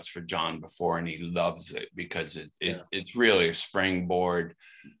layouts for John before, and he loves it because it's really a springboard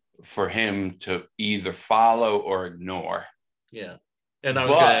for him to either follow or ignore. Yeah. And I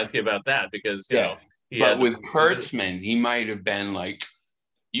was going to ask you about that because, but with Kurtzman, he might have been like,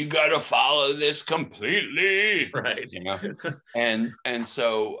 you got to follow this completely. Right. And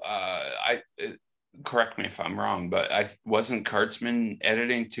so correct me if I'm wrong, but I wasn't Kurtzman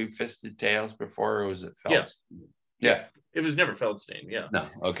editing Two-Fisted Tales before, or was it Feldstein? Yeah. It was never Feldstein. Yeah. No.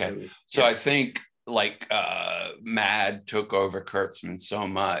 Okay. So I think like Mad took over Kurtzman so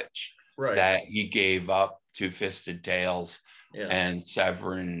much that he gave up Two-Fisted Tales, and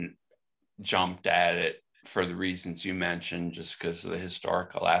Severin jumped at it for the reasons you mentioned, just because of the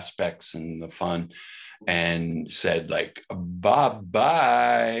historical aspects and the fun, and said like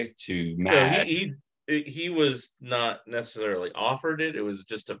bye to Mad. So he was not necessarily offered it. It was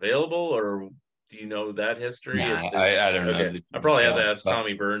just available, or do you know that history? Nah, I don't know. I probably have to ask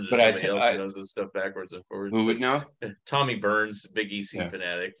Tommy Burns or somebody else who knows this stuff backwards and forwards. Who would know? Tommy Burns, big EC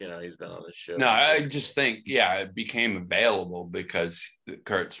fanatic. He's been on this show. No, I just think, it became available because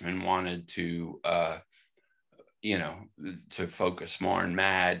Kurtzman wanted to, to focus more on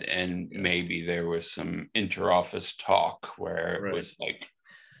Mad, and maybe there was some inter-office talk where it was like,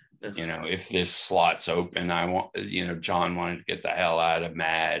 if this slot's open, John wanted to get the hell out of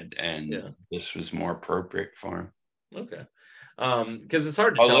Mad, and this was more appropriate for him. Okay. Because it's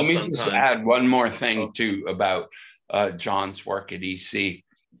hard to tell sometimes. Let me just add one more thing too about John's work at EC,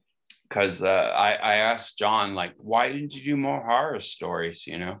 because I asked John, like, why didn't you do more horror stories?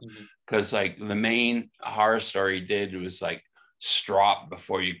 Because like the main horror story he did was like Strop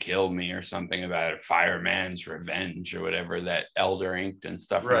Before You Kill Me or something about a fireman's revenge or whatever that Elder inked and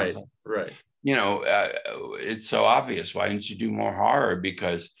stuff. Right. It's so obvious. Why didn't you do more horror?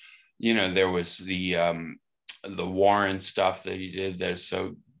 Because there was the Warren stuff that he did. There's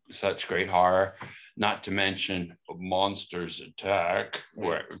such great horror. Not to mention Monsters Attack,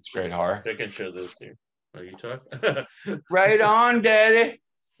 where it's great horror. I can show this to you. Are you talking? Right on, Daddy.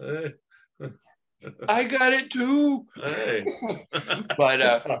 I got it too. Hey.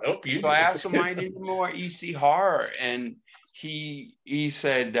 But so I asked him why didn't more EC horror, and he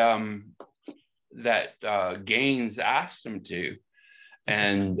said that Gaines asked him to,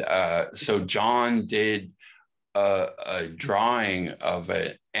 and so John did a drawing of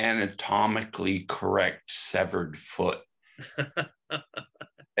an anatomically correct severed foot.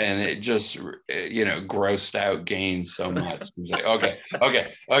 And it just, grossed out Gaines so much. He was like,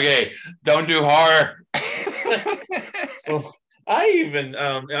 okay, don't do horror. Well, I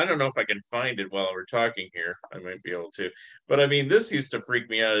don't know if I can find it while we're talking here. I might be able to. But I mean, this used to freak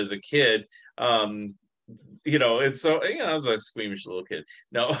me out as a kid. It's so, I was a squeamish little kid.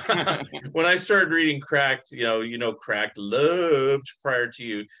 No, when I started reading Cracked, Cracked loved prior to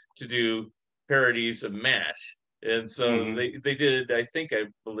you to do parodies of MASH. And so they did, I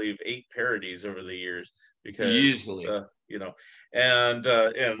believe 8 parodies over the years because Easily. And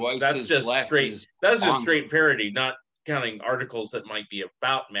Twice as less is that's just on, straight parody, not counting articles that might be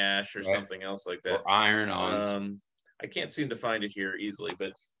about MASH or right? something else like that. Or iron-ons. I can't seem to find it here easily,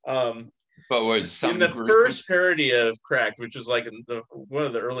 but was in something the gruesome? first parody of Cracked, which was like one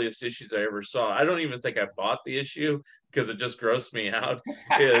of the earliest issues I ever saw, I don't even think I bought the issue because it just grossed me out.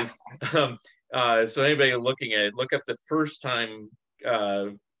 Is so anybody looking at it, look up the first time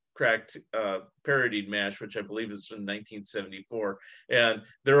Cracked parodied MASH, which I believe is from 1974, and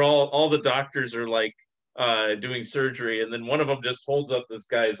they're all the doctors are like doing surgery, and then one of them just holds up this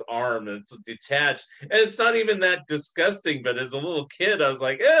guy's arm and it's detached, and it's not even that disgusting, but as a little kid I was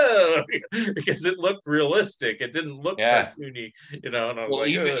like, oh, because it looked realistic, it didn't look cartoony, and I was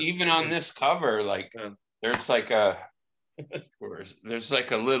like, even on this cover, like there's like a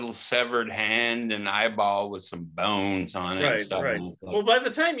little severed hand and eyeball with some bones on it, and stuff. Right. Well, by the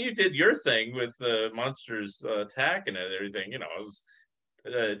time you did your thing with the monsters attacking and everything, I was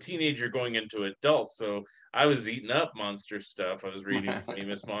a teenager going into adult, so I was eating up monster stuff. I was reading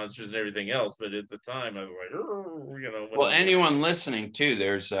famous monsters and everything else, but at the time I was like, well, anyone listening too,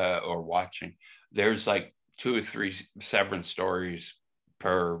 there's or watching, there's like 2 or 3 Severin stories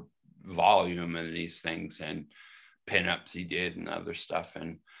per volume of these things, and pinups he did and other stuff.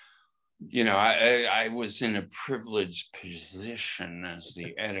 And I was in a privileged position as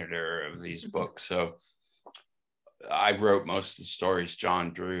the editor of these books, so I wrote most of the stories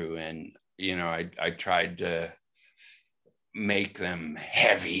John drew, and I tried to make them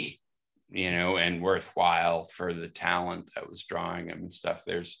heavy, and worthwhile for the talent that was drawing them and stuff.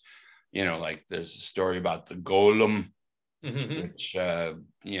 There's there's a story about the golem, which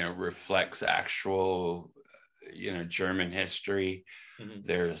reflects actual German history.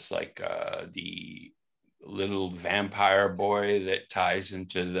 There's like the little vampire boy that ties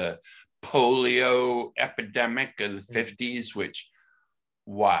into the polio epidemic of the 50s, which,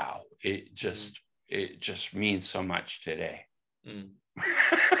 wow, it just means so much today.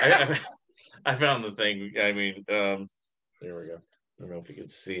 I found the thing. I mean, there we go. I don't know if you can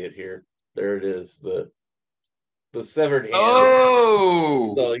see it here. There it is. The severed hand.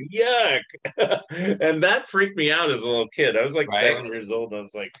 Oh, so yuck. And that freaked me out as a little kid. I was like 7 years old, and I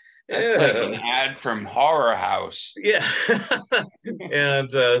was like, that's like an ad from Horror House. Yeah.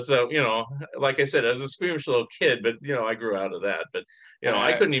 And so like I said, I was a squeamish little kid, but I grew out of that. But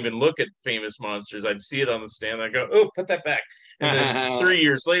I couldn't even look at famous monsters. I'd see it on the stand, I go, oh, put that back. And then 3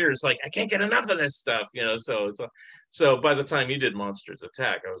 years later, it's like, I can't get enough of this stuff, so it's so by the time you did Monsters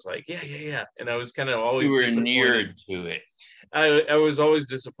Attack, I was like, yeah. And I was kind of always you were near to it. I was always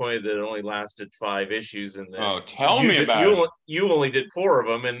disappointed that it only lasted 5 issues, and then tell me about it. You only did 4 of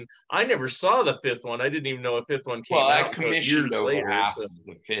them, and I never saw the 5th one. I didn't even know a 5th one came out. I commissioned years over later, half of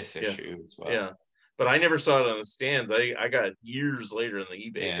the 5th issue as well. Yeah, but I never saw it on the stands. I got it years later in the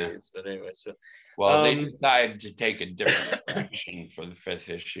eBay days. But anyway, so they decided to take a different direction for the 5th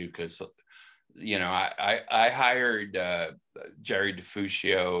issue because I hired Jerry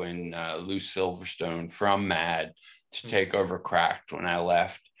DeFuccio and Lou Silverstone from Mad to take over Cracked when I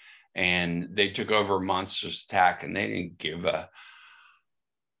left, and they took over Monsters Attack, and they didn't give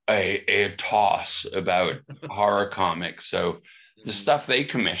a toss about horror comics. So the stuff they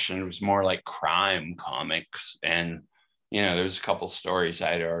commissioned was more like crime comics, and there's a couple stories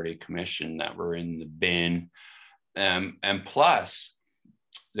I'd already commissioned that were in the bin, and plus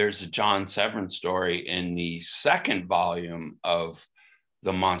there's a John Severin story in the 2nd volume of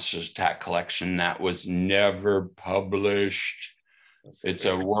the Monsters Attack collection that was never published. It's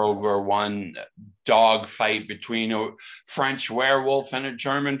a World War I dog fight between a French werewolf and a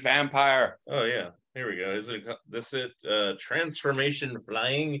German vampire. Oh yeah, here we go. Is it Transformation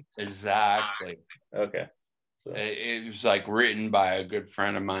Flying? Exactly. Okay. So it was like written by a good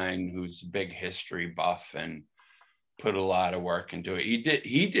friend of mine who's a big history buff and put a lot of work into it.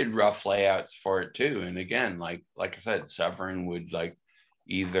 He did rough layouts for it too. And again, like I said, Severin would like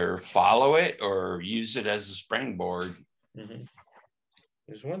either follow it or use it as a springboard.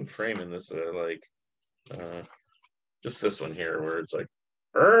 There's one frame in this that I like, just this one here where it's like,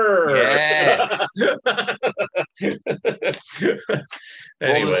 yeah.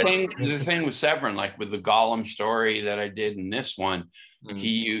 Anyway, well, the thing with Severin, like with the Gollum story that I did in this one,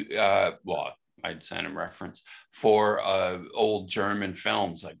 he I'd send him reference for old German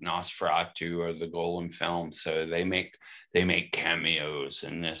films like Nosferatu or the Golem film. So they make cameos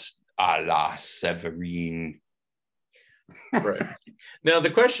in this a la Severin. Right. Now, the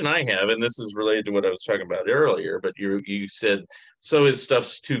question I have, and this is related to what I was talking about earlier, but you said, so his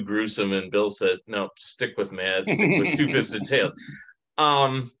stuff's too gruesome, and Bill said, no, stick with Mad, stick with Two-Fisted Tales.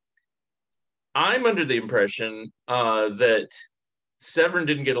 Um, I'm under the impression that Severin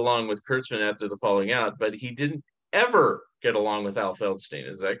didn't get along with Kurtzman after the falling out, but he didn't ever get along with Al Feldstein.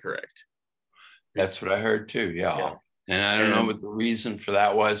 Is that correct? That's what I heard too. Yeah. And I don't know what the reason for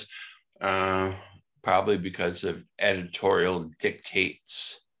that was. Probably because of editorial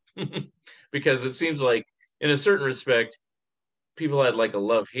dictates. Because it seems like, in a certain respect, people had like a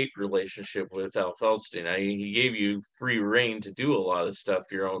love-hate relationship with Al Feldstein. He gave you free reign to do a lot of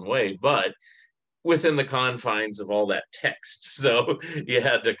stuff your own way, but within the confines of all that text. So you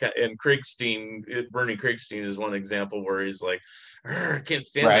had to, and Bernie Kriegstein is one example where he's like, I can't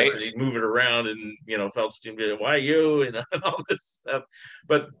stand this. And he'd move it around and, Feldstein be like, why you? And all this stuff.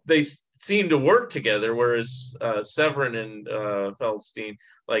 But they seem to work together, whereas Severin and Feldstein,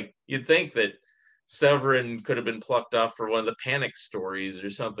 like you'd think that Severin could have been plucked off for one of the Panic stories or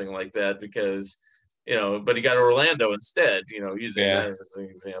something like that because, but he got Orlando instead, using that as an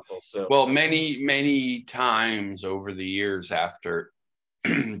example. So, well, many times over the years after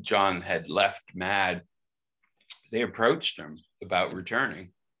John had left Mad, they approached him about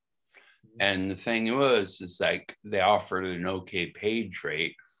returning. And the thing is like they offered an okay page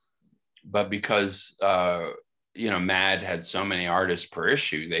rate, but because Mad had so many artists per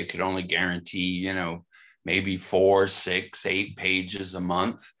issue, they could only guarantee, maybe 4, 6, 8 pages a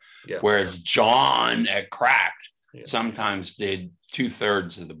month. Yeah. Whereas John at Cracked sometimes did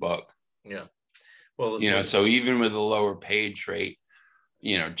 2/3 of the book. Yeah. Well, so even with a lower page rate,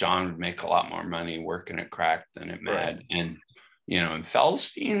 John would make a lot more money working at Cracked than at Mad. Right. And and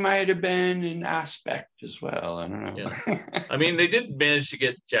Feldstein might have been an aspect as well. I don't know. Yeah. I mean, they did manage to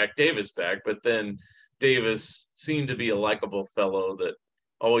get Jack Davis back, but then Davis seemed to be a likable fellow that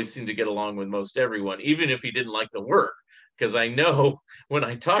always seemed to get along with most everyone, even if he didn't like the work. Because I know when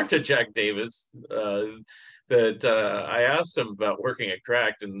I talked to Jack Davis, that I asked him about working at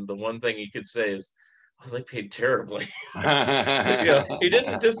Cracked, and the one thing he could say is, "Oh, they paid terribly." He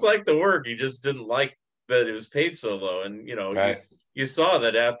didn't dislike the work; he just didn't like that it was paid so low. And right. you saw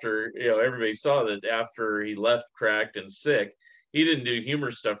that after everybody saw that after he left Cracked and Sick, he didn't do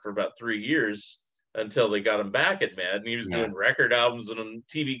humor stuff for about 3 years until they got him back at Mad, and he was doing record albums and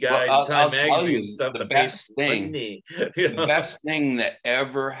TV Guide and Time Magazine and stuff. The best thing, the best thing that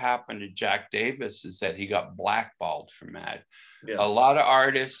ever happened to Jack Davis is that he got blackballed from Mad. Yeah. A lot of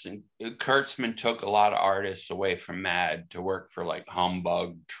artists, and Kurtzman took a lot of artists away from Mad to work for like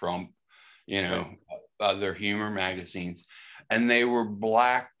Humbug, Trump, other humor magazines, and they were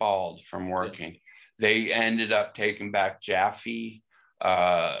blackballed from working. They ended up taking back Jaffe,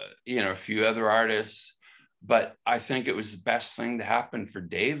 a few other artists, but I think it was the best thing to happen for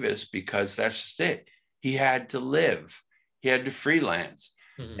Davis because that's just it. He had to live. He had to freelance.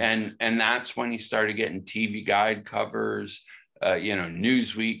 Mm-hmm. And that's when he started getting TV Guide covers,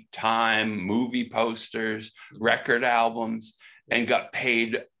 Newsweek, Time, movie posters, record albums, and got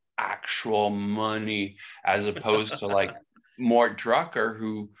paid actual money as opposed to like Mort Drucker,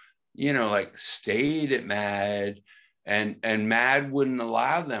 who, stayed at Mad. And Mad wouldn't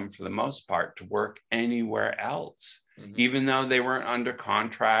allow them, for the most part, to work anywhere else, even though they weren't under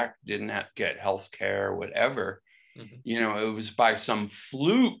contract, didn't get health care, whatever. It was by some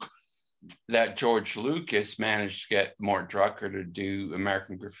fluke that George Lucas managed to get Mort Drucker to do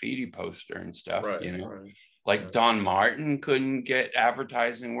American Graffiti poster and stuff, Right. Like Don Martin couldn't get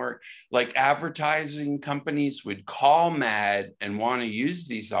advertising work. Like advertising companies would call Mad and want to use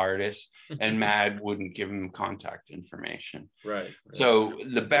these artists, and Mad wouldn't give them contact information. Right. So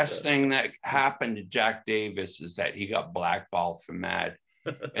the best thing that happened to Jack Davis is that he got blackballed from Mad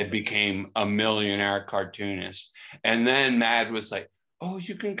and became a millionaire cartoonist. And then Mad was like, "Oh,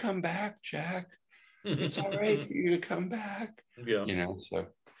 you can come back, Jack. It's all right for you to come back." Yeah. So.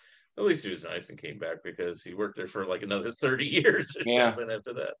 At least he was nice and came back because he worked there for like another 30 years or something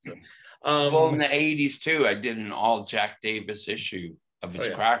after that. So, well, in the 80s too, I did an all Jack Davis issue of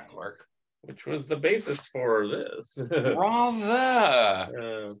his Crack work, which was the basis for this.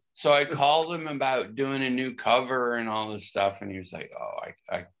 Brother. So I called him about doing a new cover and all this stuff, and he was like, well,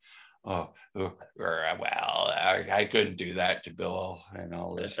 I couldn't do that to Bill and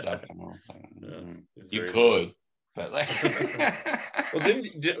all this stuff. And I was like, you could. But like, well,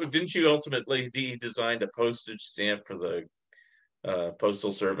 didn't you ultimately design a postage stamp for the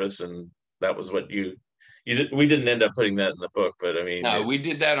postal service, and that was what you did? We didn't end up putting that in the book, but I mean, no, we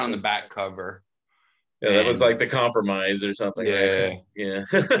did that on the back cover. Yeah, that was like the compromise or something, right? Yeah.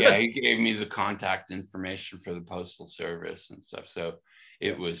 Yeah. Yeah, he gave me the contact information for the postal service and stuff. So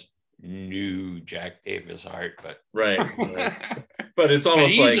it was new Jack Davis art, but Right. But it's but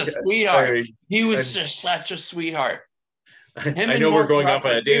almost he's like a sweetheart. He was I, just such a sweetheart. Him I and know we're Mort going off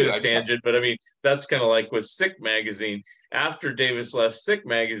on a Todd too. Davis tangent, but I mean that's kind of like with Sick magazine. After Davis left Sick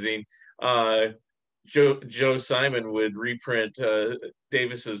magazine, uh, Joe Simon would reprint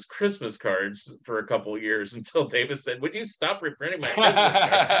Davis's Christmas cards for a couple of years until Davis said, "Would you stop reprinting my Christmas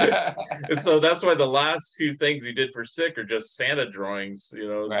cards?" And so that's why the last few things he did for Sick are just Santa drawings,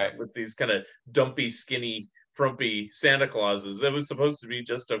 Right. with these kind of dumpy, skinny, frumpy Santa Clauses. It was supposed to be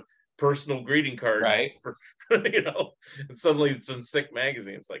just a personal greeting card Right. for, and suddenly it's in Sick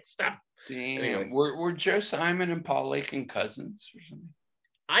magazine. It's like, stop. Damn. Anyway, Were Joe Simon and Paul Lakin cousins or something?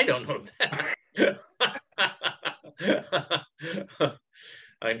 I don't know that.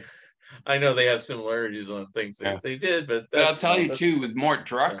 I know they have similarities on things they did, but I'll tell you too, with Mort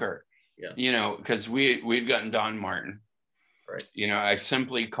Drucker, yeah. Because we'd gotten Don Martin. Right. I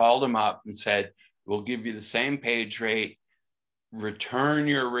simply called him up and said, we'll give you the same page rate, return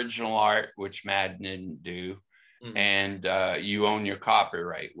your original art, which Mad didn't do, and you own your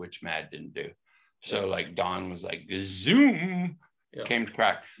copyright, which Mad didn't do. So like Don was like, zoom, came to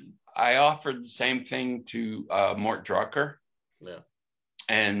crack. I offered the same thing to Mort Drucker. Yeah.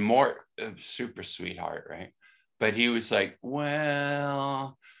 And Mort, super sweetheart, right? But he was like,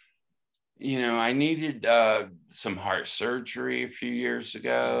 well, I needed some heart surgery a few years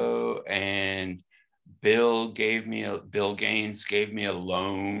ago, and Bill Gaines gave me a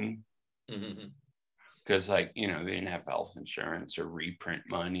loan because, they didn't have health insurance or reprint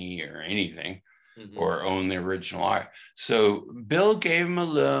money or anything, or own the original art. So Bill gave him a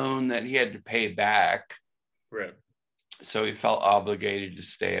loan that he had to pay back. Right. So he felt obligated to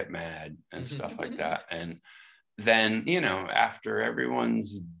stay at Mad and stuff like that. And then, after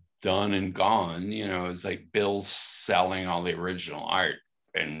everyone's done and gone, it's like Bill's selling all the original art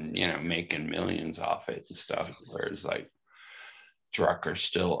and, making millions off it and stuff. Whereas like Drucker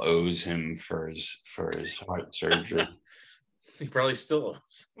still owes him for his heart surgery. He probably still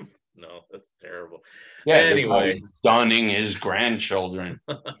owes. No, that's terrible. Yeah, anyway, dunning his grandchildren.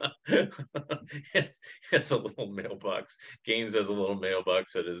 it's a little mailbox. Gaines has a little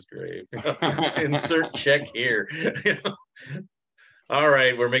mailbox at his grave. Insert check here. All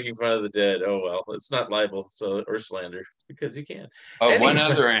right, we're making fun of the dead. Oh well, it's not libel or slander because you can. Oh, anyway. One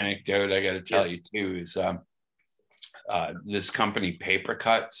other anecdote I got to tell you too is this company Paper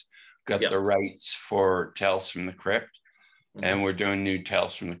Cuts got the rights for Tales from the Crypt. And we're doing new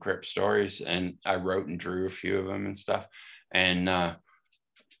Tales from the Crypt stories, and I wrote and drew a few of them and stuff. And I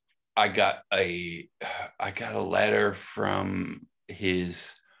got a letter from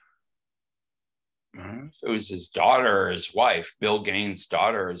his, I don't know if it was his daughter or his wife, Bill Gaines'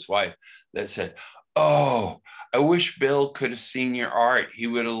 daughter or his wife, that said, "Oh, I wish Bill could have seen your art. He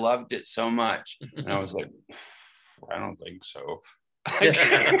would have loved it so much." And I was like, I don't think so.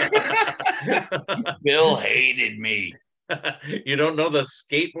 Bill hated me. You don't know the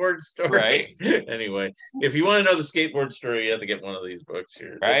skateboard story, right? Anyway, if you want to know the skateboard story, you have to get one of these books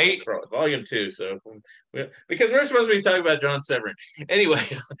here, right? Volume 2. So, because we're supposed to be talking about John Severin. Anyway,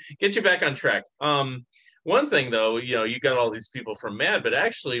 get you back on track. One thing though, you got all these people from Mad, but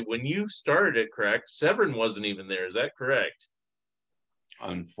actually, when you started it, correct, Severin wasn't even there. Is that correct?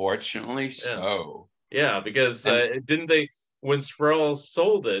 Unfortunately, so. Yeah, because didn't they? When Sproul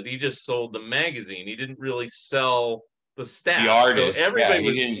sold it, he just sold the magazine. He didn't really sell the staff. The artist. So everybody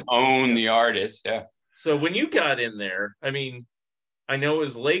he didn't own the artist. Yeah. So when you got in there, I mean, I know it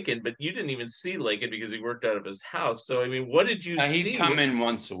was Lakin, but you didn't even see Lakin because he worked out of his house. So I mean, what did you see? He'd come in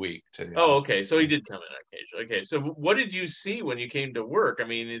once a week. Okay. So he did come in occasionally. Okay. So what did you see when you came to work? I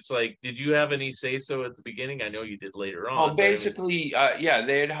mean, it's like, did you have any say so at the beginning? I know you did later on. Well, basically,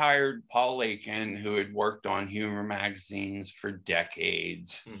 they had hired Paul Lakin, who had worked on humor magazines for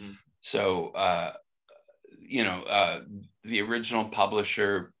decades. So, the original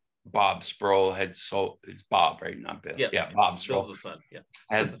publisher, Bob Sproul, had sold. It's Bob, right? Not Bill. Yeah, Bob Sproul. Bill's the son.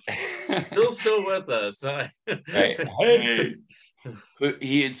 Yeah. Bill's still with us. Right. Hey.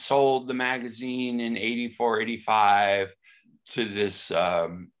 He had sold the magazine in 84, 85 to this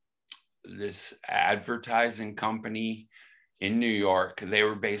this advertising company in New York. They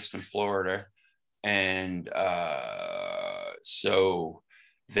were based in Florida. And so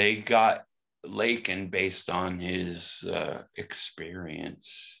they got Lakin based on his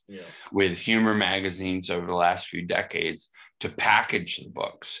experience with humor magazines over the last few decades to package the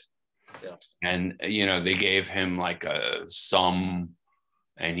books. And they gave him like a sum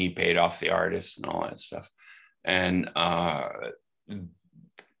and he paid off the artists and all that stuff. And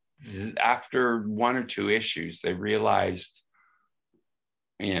after one or two issues, they realized,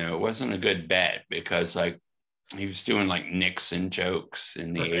 it wasn't a good bet, because like he was doing like Nixon jokes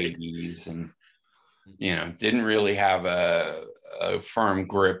in the 80s, and didn't really have a firm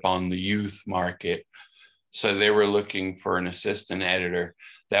grip on the youth market. So they were looking for an assistant editor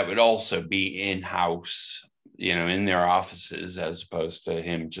that would also be in-house, in their offices, as opposed to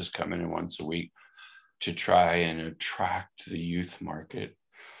him just coming in once a week, to try and attract the youth market.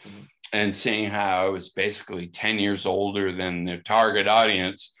 Mm-hmm. And seeing how I was basically 10 years older than the target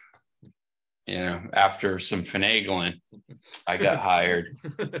audience, after some finagling, I got hired.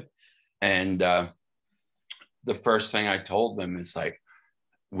 And the first thing I told them is like,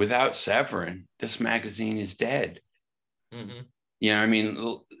 without Severin, this magazine is dead. Mm-hmm.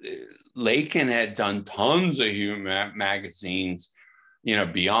 Lakin had done tons of human magazines,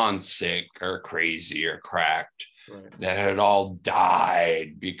 beyond Sick or Crazy or Cracked, right, that had all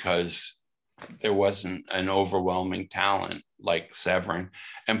died because there wasn't an overwhelming talent like Severin.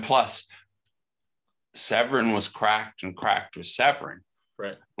 And plus, Severin was Cracked and Cracked was Severin.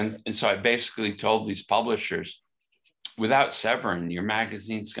 Right. And so I basically told these publishers, without Severin, your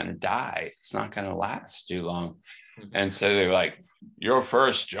magazine's going to die. It's not going to last too long. Mm-hmm. And so they're like, your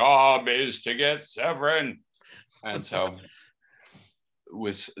first job is to get Severin. And so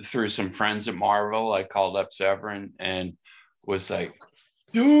was through some friends at Marvel, I called up Severin and was like,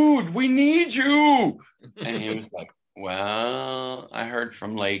 dude, we need you. And he was like, well, I heard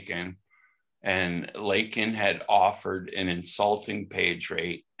from Lakin, and Lakin had offered an insulting page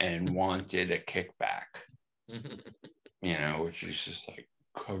rate and wanted a kickback, which is just like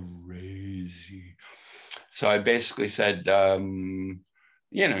crazy. So I basically said,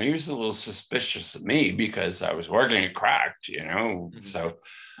 he was a little suspicious of me because I was working at Cracked, So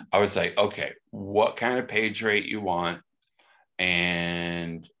I was like, okay, what kind of page rate you want?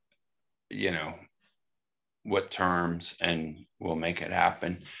 And, what terms, and we'll make it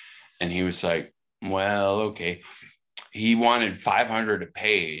happen. And he was like, well, okay. He wanted 500 a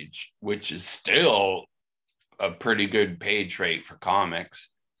page, which is still a pretty good page rate for comics.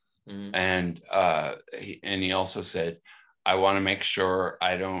 Mm-hmm. And he also said, I want to make sure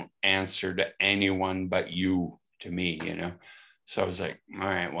I don't answer to anyone but you, to me, So I was like, all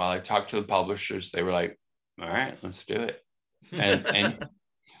right, well, I talked to the publishers. They were like, all right, let's do it.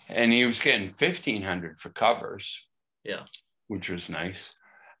 And he was getting 1,500 for covers. Yeah. Which was nice.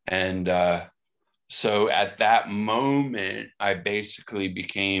 And so at that moment, I basically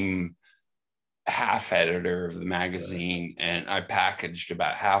became half editor of the magazine, and I packaged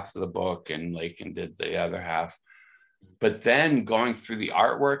about half of the book, and Lakin did the other half. But then going through the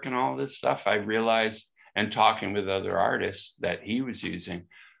artwork and all this stuff, I realized, and talking with other artists that he was using,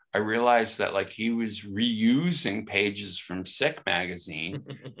 I realized that like he was reusing pages from Sick magazine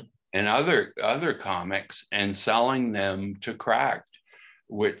and other comics and selling them to Cracked,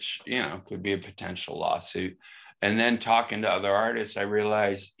 which, could be a potential lawsuit. And then talking to other artists, I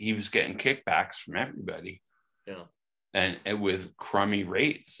realized he was getting kickbacks from everybody. Yeah. And with crummy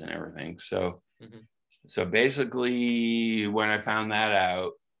rates and everything. So, So basically when I found that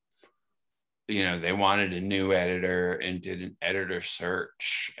out, they wanted a new editor and did an editor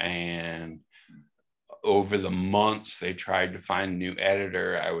search. And over the months they tried to find a new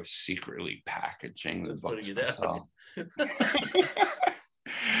editor, I was secretly packaging the books myself.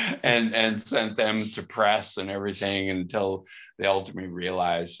 and sent them to press and everything until they ultimately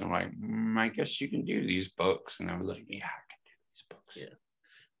realized, I'm like, I guess you can do these books. And I was like, yeah, I can do these books. Yeah.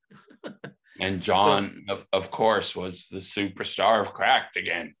 And John, of course, was the superstar of Cracked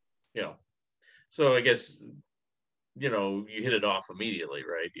again. Yeah. So I guess, you hit it off immediately,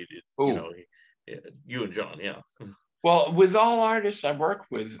 right? You did, you and John, yeah. Well, with all artists I worked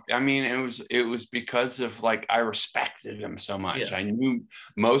with, it was because of like I respected them so much. Yeah. I knew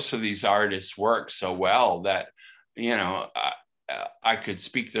most of these artists' work so well that, I could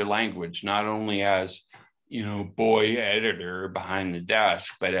speak their language, not only as, boy editor behind the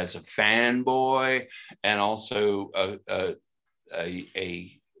desk, but as a fanboy and also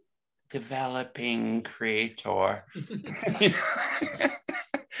a developing creator.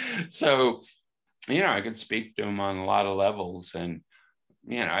 So, I could speak to him on a lot of levels. And,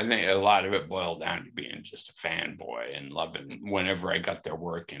 I think a lot of it boiled down to being just a fanboy and loving whenever I got their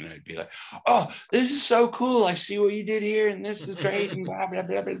work. And I'd be like, oh, this is so cool. I see what you did here. And this is great. And blah, blah,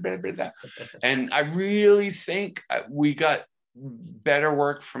 blah, blah, blah, blah, blah. And I really think we got better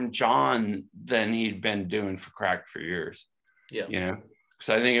work from John than he'd been doing for Cracked for years. Yeah. Because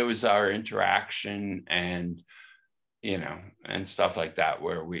I think it was our interaction and you know, and stuff like that,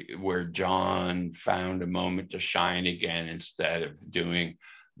 where John found a moment to shine again instead of doing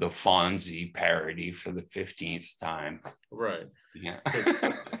the Fonzie parody for the 15th time. Right. Yeah.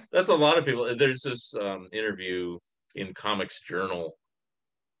 That's a lot of people. There's this interview in Comics Journal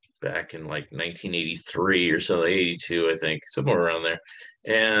back in like 1983 or so, 82, I think, somewhere around there.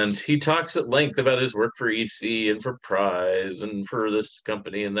 And he talks at length about his work for EC and for Prize and for this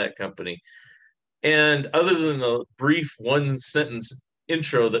company and that company. And other than the brief one sentence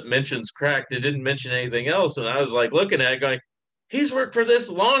intro that mentions Cracked, it didn't mention anything else. And I was like looking at it going, he's worked for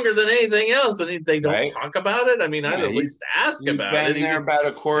this longer than anything else. And they don't Right. talk about it. I mean, Yeah, I'd at least ask he's about been it. there about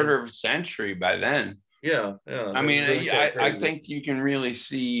a quarter of a century by then. Yeah. I It was mean, really kind of I crazy. think you can really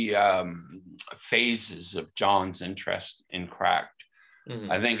see phases of John's interest in Cracked.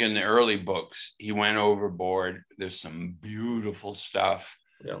 Mm-hmm. I think in the early books, he went overboard. There's some beautiful stuff,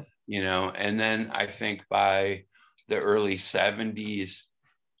 Yeah. you know, and then I think by the early 70s,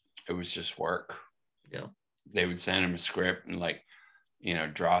 it was just work. Yeah. They would send him a script and like, you know,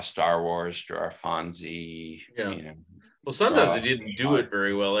 draw Star Wars, draw Fonzie, Yeah. you know. Well, sometimes they didn't do it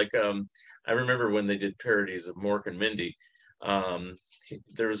very well. Like I remember when they did parodies of Mork and Mindy.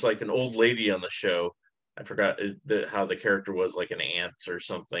 There was like an old lady on the show. I forgot how the character was, like an aunt or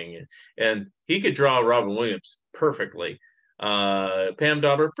something, and he could draw Robin Williams perfectly. Pam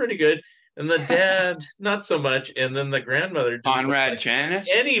Dauber, pretty good, and the dad not so much, and then the grandmother didn't look Conrad like Janis?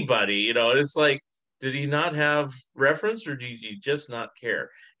 anybody. You know, it's like, did he not have reference, or did he just not care?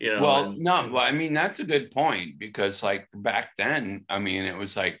 You know, Well, no, well, I mean, that's a good point because like back then, I mean, it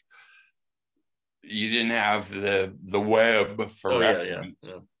was like you didn't have the web for reference.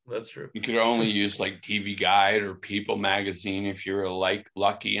 Yeah, that's true. You could only use like TV Guide or People magazine if you were like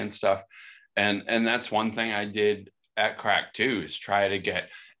lucky and stuff. And that's one thing I did at Crack too, is try to get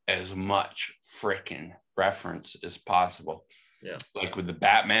as much freaking reference as possible. Yeah. Like with the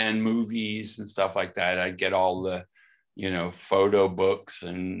Batman movies and stuff like that, I'd get all the, you know, photo books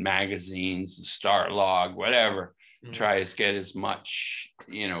and magazines and Starlog, whatever. Try to get as much,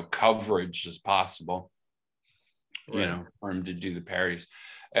 you know, coverage as possible, you know, for him to do the parodies.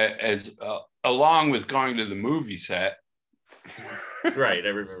 As along with going to the movie set. Right, I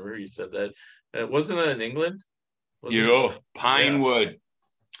remember you said that. Wasn't that in England? Pinewood,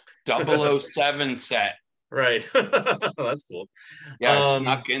 yeah. 007 set. Right. That's cool. Yeah, I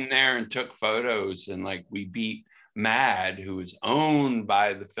snuck in there and took photos, and like we beat Mad, who was owned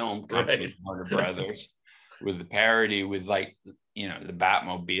by the film company Warner Brothers, with the parody with like, you know, the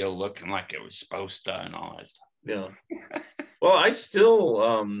Batmobile looking like it was supposed to and all that stuff. Yeah. Well, I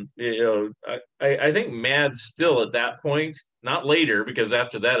still you know, I think Mad's still at that point, not later, because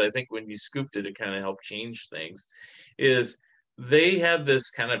after that, I think when you scooped it, it kind of helped change things, is they had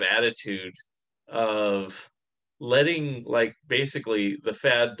this kind of attitude of letting like basically the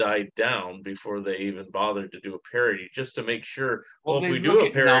fad die down before they even bothered to do a parody, just to make sure, well, if we do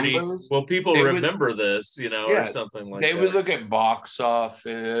a parody, will people remember this, you know, or something like that. They would look at box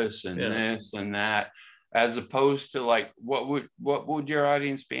office and this and that, as opposed to like what would your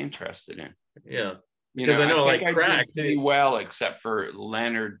audience be interested in? Yeah. Because I know like Cracked pretty well, except for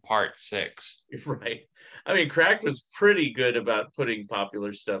Leonard Part 6. Right. I mean, Cracked was pretty good about putting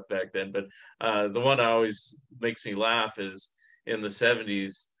popular stuff back then, but the one that always makes me laugh is in the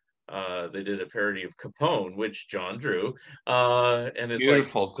 70s, they did a parody of Capone, which John drew, and it's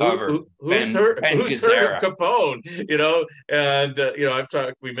beautiful like, cover. Who's heard of Capone? You know, and you know,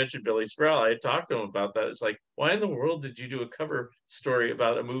 we mentioned Billy Sproul. I talked to him about that. It's like, why in the world did you do a cover story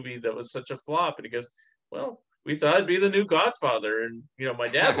about a movie that was such a flop? And he goes, well, we thought it'd be the new Godfather, and you know, my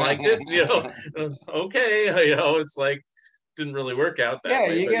dad liked it. You know, okay, you know, it's like, didn't really work out that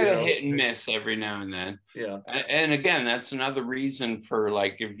way. You get a hit and miss every now and then. Yeah. And again, that's another reason for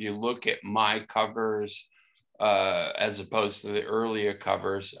like, if you look at my covers as opposed to the earlier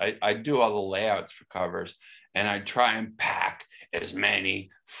covers, I do all the layouts for covers, and I try and pack as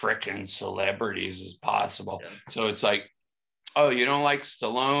many frickin' celebrities as possible. Yeah. So it's like, oh, you don't like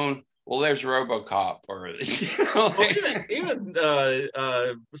Stallone? Well, there's RoboCop, or you know, like, well, even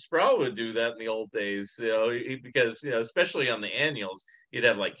Sproul would do that in the old days, you know, because you know, especially on the annuals, you'd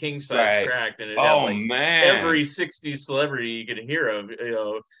have like King Size Cracked, and it'd have like every 60s celebrity you could hear of, you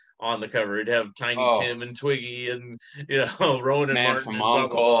know, on the cover. It'd have Tiny Tim and Twiggy, and you know, Rowan and Martin from and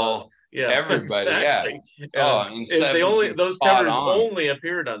Uncle. Yeah, everybody. Exactly. Yeah. They only, those covers only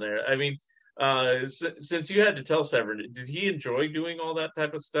appeared on there. I mean, since you had to tell Severin, did he enjoy doing all that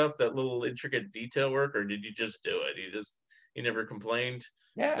type of stuff, that little intricate detail work, or did you just do it? He never complained?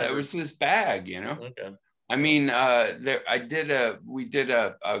 Yeah, never. It was his bag, you know. Okay. I mean, we did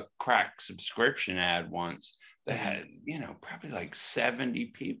a Crack subscription ad once that had, probably like 70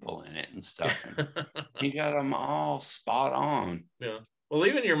 people in it and stuff. And he got them all spot on. Yeah. Well,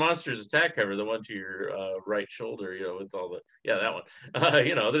 even your Monsters Attack cover, the one to your right shoulder, with all that one.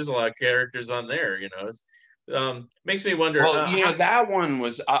 There's a lot of characters on there. Makes me wonder. Well, that one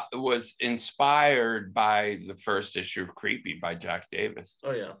was inspired by the first issue of Creepy by Jack Davis.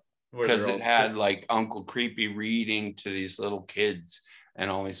 Oh yeah, because it had like Uncle Creepy reading to these little kids and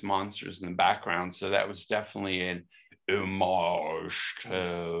all these monsters in the background. So that was definitely an homage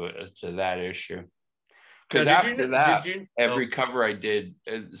to that issue. Because after that, every cover I did,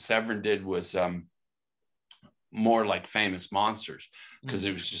 Severin did, was more like Famous Monsters, because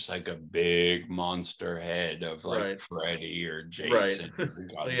it was just like a big monster head of like Freddy or Jason. Right.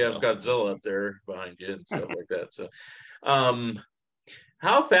 Well, you have Godzilla up there behind you and stuff like that. So,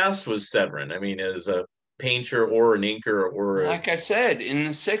 how fast was Severin? I mean, as a painter or an inker, or like I said, in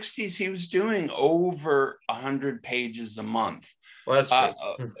the 60s, he was doing over 100 pages a month. Well, that's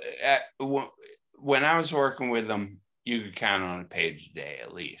true. When I was working with him, you could count on a page a day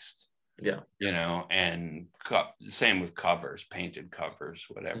at least. Yeah. And same with covers, painted covers,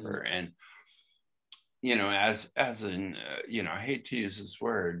 whatever. And, as an, I hate to use this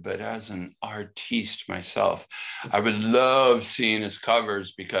word, but as an artiste myself, I would love seeing his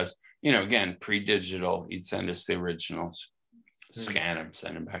covers because, again, pre-digital, he'd send us the originals, scan them,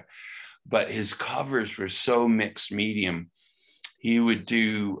 send them back. But his covers were so mixed medium. He would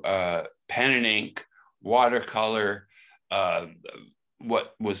do pen and ink, watercolor,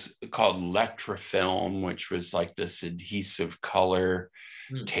 what was called Electrofilm, which was like this adhesive color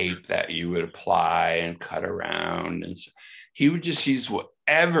tape that you would apply and cut around. And so he would just use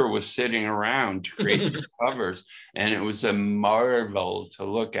whatever was sitting around to create the covers. And it was a marvel to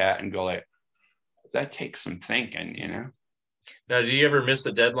look at and go like, that takes some thinking, Now, did you ever miss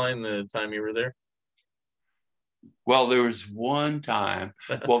a deadline the time you were there? Well, there was one time.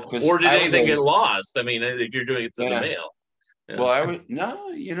 Well, or did anything get lost? I mean, if you're doing it to the mail. Yeah.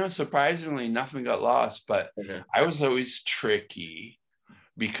 Well, surprisingly, nothing got lost, but I was always tricky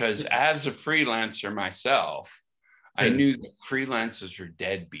because as a freelancer myself, I knew that freelancers are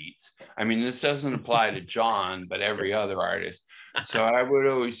deadbeats. I mean, this doesn't apply to John, but every other artist. So I would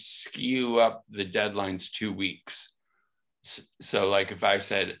always skew up the deadlines 2 weeks. So like if I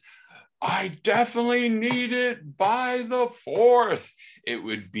said, I definitely need it by the 4th, it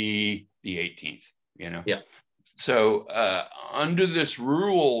would be the 18th, Yeah. So under this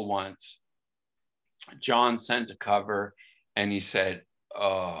rule once, John sent a cover and he said,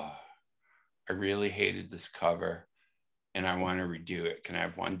 oh, I really hated this cover and I want to redo it. Can I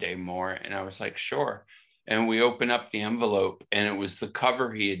have 1 day more? And I was like, sure. And we opened up the envelope and it was the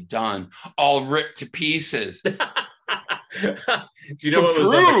cover he had done, all ripped to pieces. Do you know what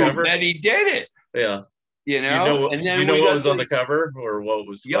was on the cover? That he did it. Yeah. Do you know what was on the cover or what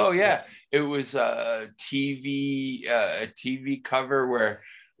was? Oh yeah, it was a TV cover where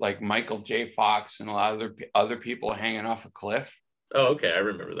like Michael J. Fox and a lot of other people hanging off a cliff. Oh, okay, I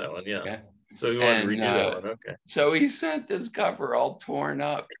remember that one. Yeah. So you wanted to redo that one, okay? So he sent this cover all torn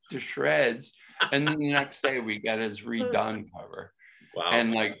up to shreds, and then the next day we got his redone cover. Wow.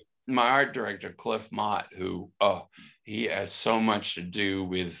 And like my art director Cliff Mott, who he has so much to do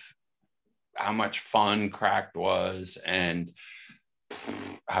with how much fun Cracked was and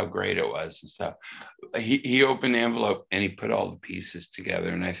how great it was and stuff. He opened the envelope and he put all the pieces together,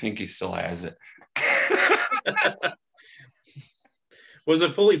 and I think he still has it. Was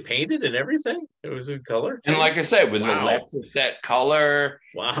it fully painted and everything? It was in color too? And like I said, with the electroset color,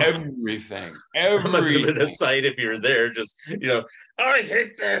 everything. That must have been a sight if you were there, just, I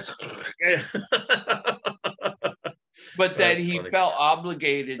hate this. But that he felt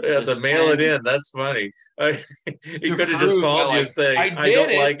obligated to mail it in. That's funny. He could have just called you and say, I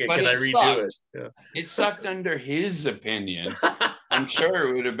don't like it. Can I redo it? Yeah. It sucked under his opinion. I'm sure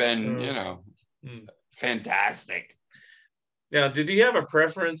it would have been, fantastic. Now, did he have a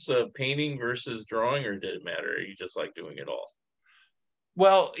preference of painting versus drawing, or did it matter? He just liked doing it all?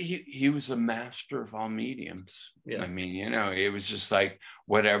 Well, he was a master of all mediums. Yeah. I mean, it was just like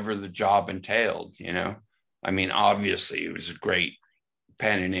whatever the job entailed, I mean, obviously, he was a great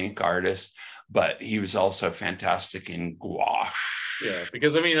pen and ink artist, but he was also fantastic in gouache. Yeah,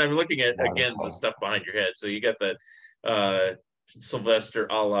 because, I mean, I'm looking at, again, the stuff behind your head. So you got that Sylvester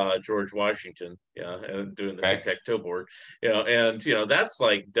a la George Washington, and doing the tic-tac-toe board, and, that's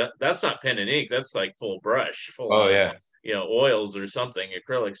like, that's not pen and ink. That's like full brush. Oils or something,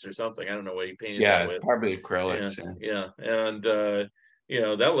 acrylics or something. I don't know what he painted that with. Probably acrylics. Yeah. And,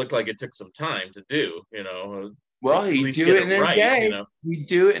 that looked like it took some time to do, Well, at he'd least do get it it in a right, you day. know. He'd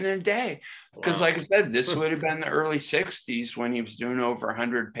do it in a day. Because, Wow. like I said, this would have been the early 60s when he was doing over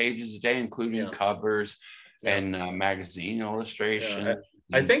 100 pages a day, including Yeah. covers Yeah. and magazine Yeah. illustrations.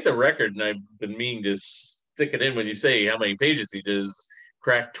 I think the record, and I've been meaning to stick it in when you say how many pages he did, is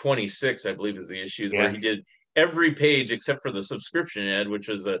crack 26, I believe is the issue, where he did every page except for the subscription ad, which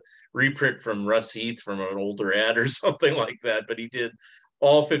was a reprint from Russ Heath from an older ad or something like that. But he did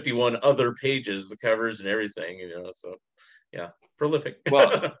all 51 other pages, the covers and everything, you know. So yeah, prolific.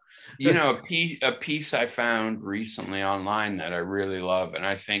 Well, you know, a piece I found recently online that I really love, and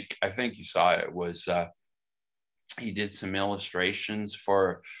I think you saw it, was he did some illustrations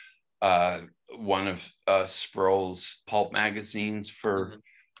for one of Sproul's pulp magazines for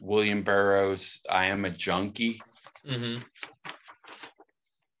William Burroughs' I Am a Junkie.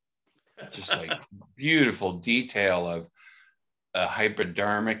 Just like beautiful detail of a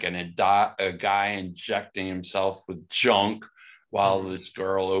hypodermic and a guy injecting himself with junk while this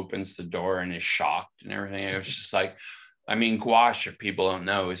girl opens the door and is shocked and everything. It was just like, I mean, gouache, if people don't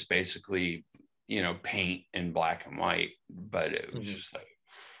know, is basically, you know, paint in black and white, but it was just like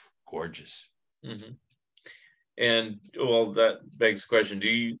gorgeous. And well, that begs the question: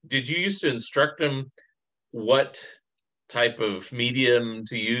 did you used to instruct him what type of medium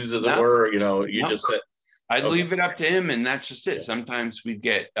to use, as it were? You know, you just said I'd leave it up to him, and that's just it. Sometimes we'd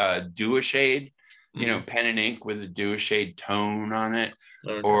get dew shade, you know, pen and ink with a dew shade tone on it,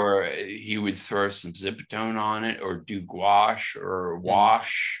 or he would throw some zip-tone on it, or do gouache or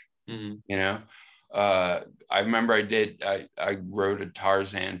wash. You know, I remember I wrote a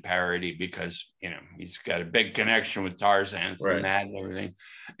Tarzan parody because, you know, he's got a big connection with Tarzan from that and everything,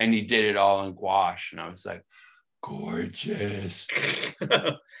 and he did it all in gouache, and I was like, gorgeous.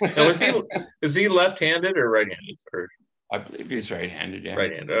 Now, is he left-handed or right-handed? Or I believe he's right-handed. Yeah,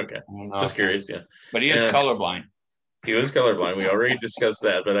 right-handed. Okay, just curious. Yeah, but he is colorblind. He was colorblind. We already discussed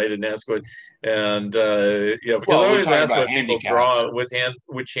that, but I didn't ask what. And yeah, because I always ask what people draw with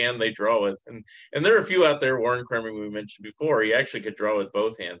which hand they draw with, and there are a few out there. Warren Crummy, we mentioned before, he actually could draw with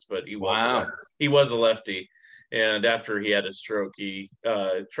both hands, but he was a lefty. And after he had a stroke, he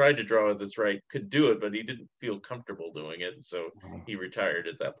tried to draw with his right, could do it, but he didn't feel comfortable doing it, so he retired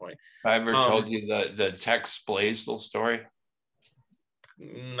at that point. I ever told you the Tex Blaisdell story?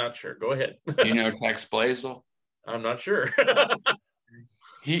 Not sure. Go ahead. You know Tex Blaisdell? I'm not sure.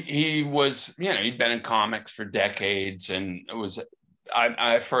 he was, you know, he'd been in comics for decades, and it was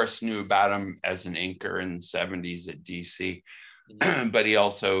I first knew about him as an inker in the 70s at DC, but he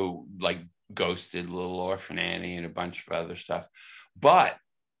also like ghosted Little Orphan Annie and a bunch of other stuff. But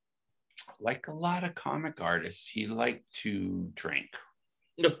like a lot of comic artists, he liked to drink.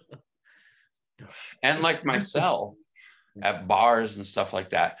 And like myself, at bars and stuff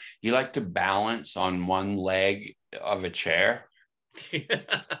like that, he liked to balance on one leg of a chair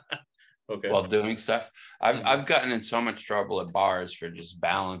while doing stuff. I've gotten in so much trouble at bars for just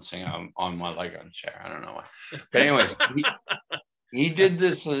balancing on one leg on a chair. I don't know why. But anyway, he did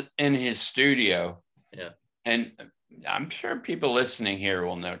this in his studio. Yeah. And I'm sure people listening here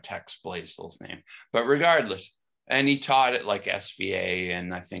will know Tex Blaisdell's name. But regardless, and he taught at like SVA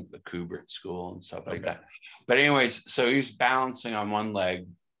and I think the Kubert School and stuff like that. But anyways, so he was balancing on one leg,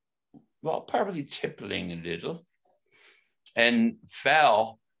 well, probably tippling a little, and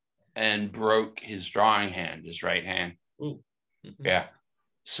fell and broke his drawing hand, his right hand. Yeah.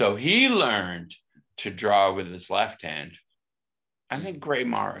 So he learned to draw with his left hand. I think Gray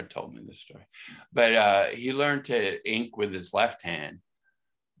Mara told me this story. But he learned to ink with his left hand.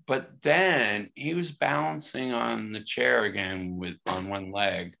 But then he was balancing on the chair again on one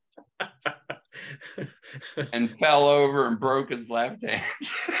leg and fell over and broke his left hand.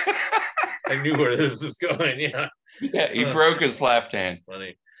 I knew where this is going. Yeah. Yeah, he broke his left hand.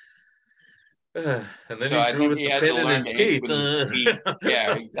 Funny. And then he drew with the pin in his teeth.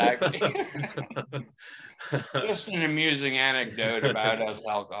 Yeah, exactly. Just an amusing anecdote about us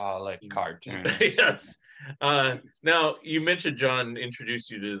alcoholic cartoons. Yes. Now, you mentioned John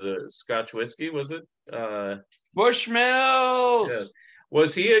introduced you to the Scotch whiskey, was it? Bushmills. Yeah.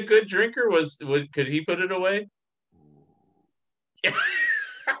 Was he a good drinker? Could he put it away?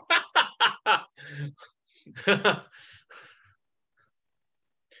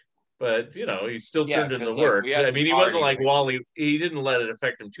 But you know, he still turned in the work. I mean, he wasn't like Wally. He didn't let it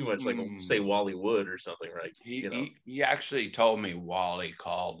affect him too much, like say Wally would or something, right? He actually told me Wally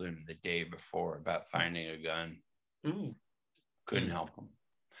called him the day before about finding a gun. Couldn't help him.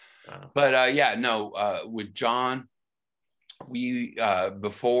 But yeah, no. With John, we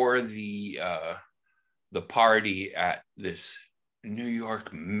before the party at this New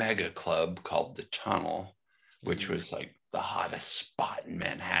York mega club called the Tunnel, which was like the hottest spot in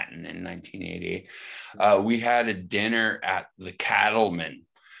Manhattan in 1988. We had a dinner at the Cattleman,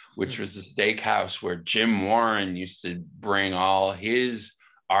 which was a steakhouse where Jim Warren used to bring all his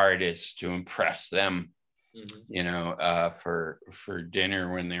artists to impress them, you know, for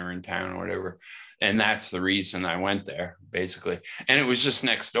dinner when they were in town or whatever. And that's the reason I went there, basically. And it was just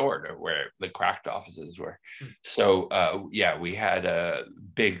next door to where the Cracked offices were. So yeah, we had a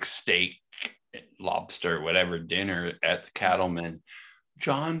big steak, lobster, whatever dinner at the Cattleman.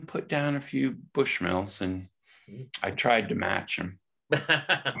 John put down a few Bushmills and I tried to match him. You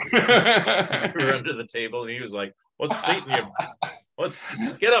were under the table and he was like, "What's beating you? Let's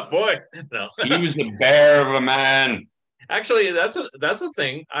get up, boy." No. He was a bear of a man. Actually, that's a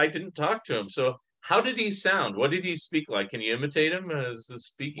thing. I didn't talk to him. So how did he sound? What did he speak like? Can you imitate him as a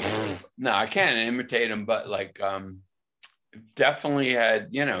speaking? No, I can't imitate him, but like definitely had,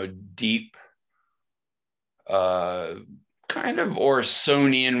 you know, deep kind of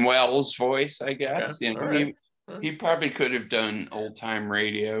Orsonian Wells voice, I guess. Okay. You know, right. He probably could have done old time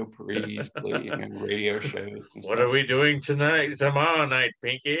radio pretty easily, you know, radio shows. What are we doing tonight? Tomorrow night,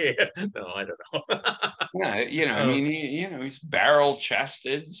 Pinky? No, I don't know. Yeah, you know, I mean, you know, he's barrel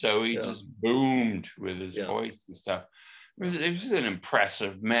chested, so he just boomed with his voice and stuff. It was an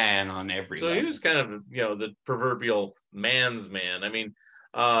impressive man on every level. He was kind of, you know, the proverbial man's man. I mean,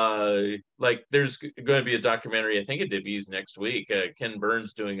 like there's going to be a documentary, I think it debuts next week, Ken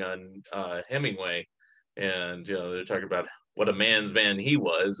Burns doing on Hemingway. And, you know, they're talking about what a man's man he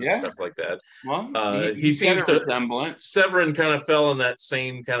was and stuff like that. Well, he seems to resemblance. Severin kind of fell in that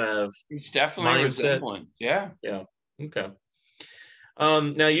same kind of he's definitely mindset. Resemblance. Yeah. Okay.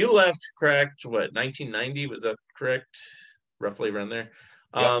 Now you left Cracked, what, 1990? Was that correct? Roughly around there.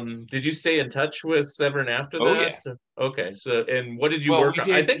 Did you stay in touch with Severin after that? Yeah. Okay. So, and what did you work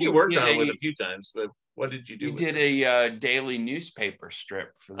on? I think you worked on it with a few times, but what did you do? We did a daily newspaper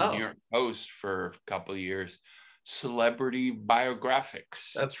strip for the New York Post for a couple of years, Celebrity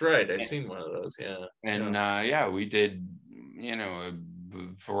Biographics. That's right. I've seen one of those. Yeah. And we did, you know, a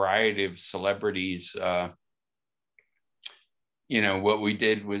variety of celebrities. You know, what we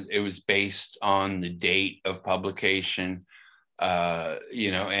did was it was based on the date of publication,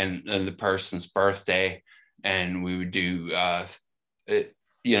 you know, and the person's birthday, and we would do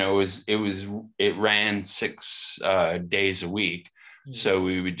you know, it ran 6 days a week. So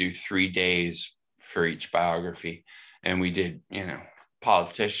we would do 3 days for each biography. And we did, you know,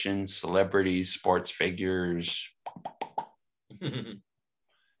 politicians, celebrities, sports figures.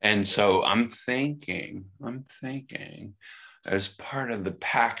 And so I'm thinking as part of the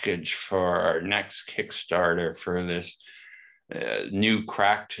package for our next Kickstarter for this new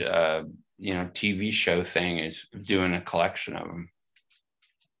Cracked, you know, TV show thing is doing a collection of them.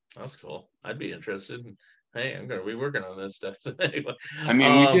 That's cool. I'd be interested. Hey, I'm gonna be working on this stuff. I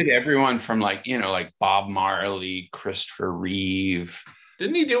mean, we did everyone from like, you know, like Bob Marley, Christopher Reeve.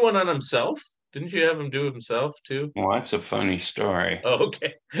 Didn't he do one on himself? Didn't you have him do it himself too? Well, that's a funny story. Oh,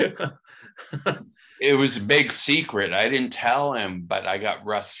 okay. It was a big secret. I didn't tell him, but I got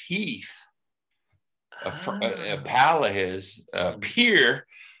Russ Heath, a pal of his, a peer,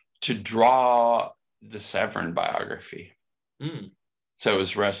 to draw the Severin biography. So it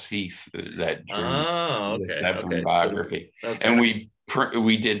was Russ Heath that drew the Severin biography. Cool. And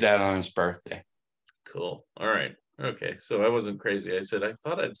we did that on his birthday. Cool. All right. Okay. So I wasn't crazy. I said, I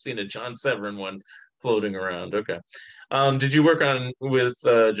thought I'd seen a John Severin one floating around. Okay. Did you work on with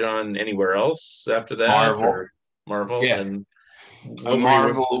John anywhere else after that? Marvel? Yeah. And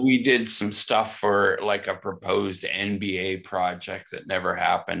Marvel, we did some stuff for like a proposed NBA project that never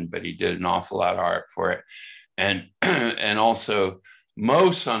happened, but he did an awful lot of art for it. And also,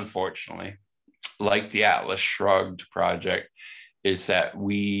 most unfortunately, like the Atlas Shrugged project, is that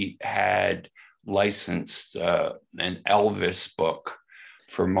we had licensed an Elvis book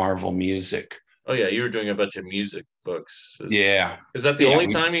for Marvel Music. Oh yeah, you were doing a bunch of music books. Is that the only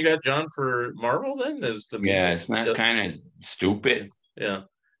time you got John for Marvel then? Is the music? Yeah, isn't that kind of stupid? Yeah.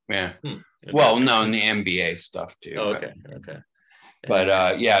 Well, no, and the NBA stuff too. Oh, okay. Okay.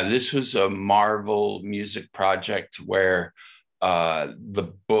 But this was a Marvel music project where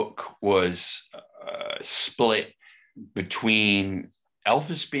the book was split between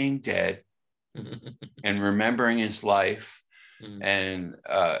Elvis being dead and remembering his life, and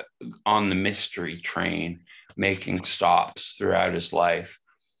on the mystery train, making stops throughout his life.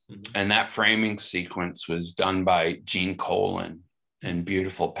 And that framing sequence was done by Gene Colan and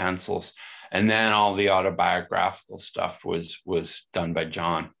beautiful pencils. And then all the autobiographical stuff was done by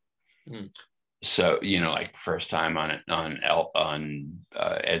John. So, like first time on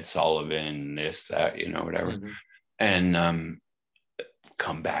Ed Sullivan, this, that, whatever. Mm-hmm. And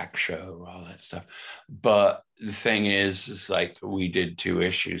comeback show, all that stuff. But the thing is like we did 2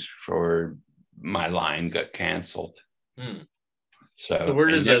 issues before my line got canceled. Hmm. So So where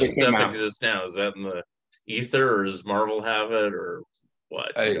it does that never came stuff out. exist now? Is that in the ether, or does Marvel have it, or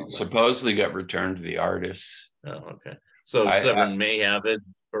what? You I don't know. supposedly got returned to the artists. Oh, okay. So I Severin may have it,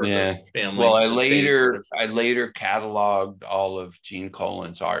 or the Yeah. family, Well, I estate, later whatever. I later cataloged all of Gene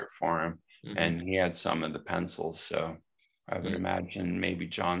Colan's art for him, Mm-hmm. and he had some of the pencils. So I would imagine maybe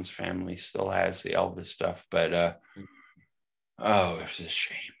John's family still has the Elvis stuff, but oh, it was a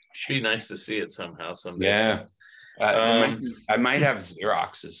shame. Be nice to see it somehow someday. Yeah. Um, I might have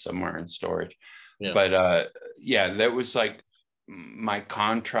Xeroxes somewhere in storage, yeah. but yeah, that was like my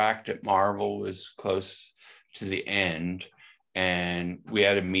contract at Marvel was close to the end, and we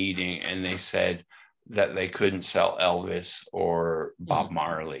had a meeting, and they said that they couldn't sell Elvis or Hmm. Bob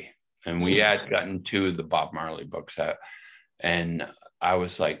Marley, and we Hmm. had gotten 2 of the Bob Marley books out, and I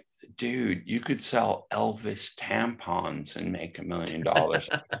was like, dude, you could sell Elvis tampons and make $1 million.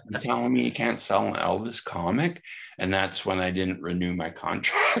 You telling me you can't sell an Elvis comic? And that's when I didn't renew my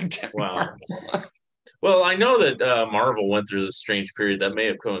contract at Wow. Marvel. Well, I know that Marvel went through this strange period that may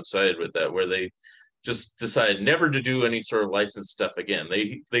have coincided with that, where they just decided never to do any sort of licensed stuff again.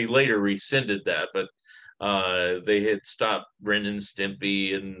 They later rescinded that, but they had stopped Ren and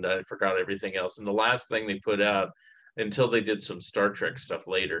Stimpy, and I forgot everything else. And the last thing they put out, until they did some Star Trek stuff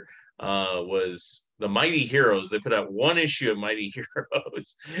later, was the Mighty Heroes. They put out 1 issue of Mighty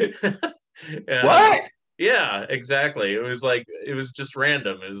Heroes, and What? yeah, exactly. It was just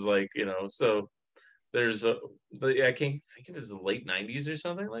random. It was like, so there's I can't think it was the late 90s or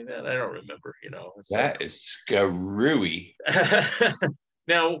something like that. I don't remember, it's like That is screwy.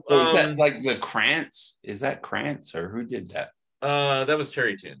 now So is that like the Krantz? Is that Krantz or who did that? that was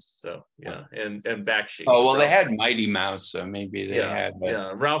Terry Tunes, so yeah, and Bakshi. Oh, well, they Ralph, had Mighty Mouse, so maybe they yeah, had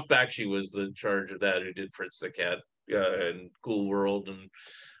yeah, Ralph Bakshi was the charge of that, who did Fritz the Cat, and Cool World, and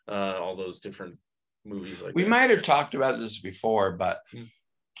all those different movies like we that. might have talked about this before, but Mm.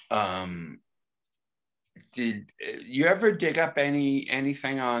 um did you ever dig up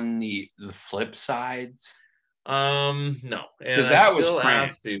anything on the flip sides? No, and Because that was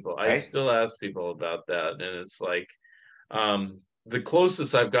Krantz, I right? still ask people about that, and it's like, the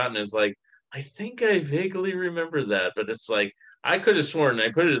closest I've gotten is like, I think I vaguely remember that, but it's like I could have sworn, I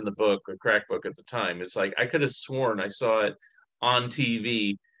put it in the book, a crack book at the time. It's like I could have sworn I saw it on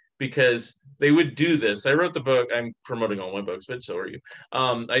TV, because they would do this. I wrote the book. I'm promoting all my books, but so are you.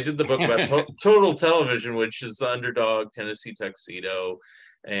 I did the book about Total Television, which is the Underdog, Tennessee Tuxedo,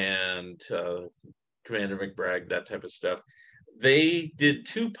 and Commander McBride, that type of stuff. They did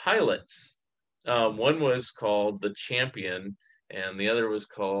 2 pilots. One was called The Champion, and the other was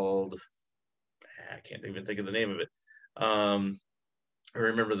called, I can't even think of the name of it. I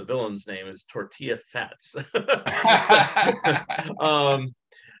remember the villain's name is Tortilla Fats. um,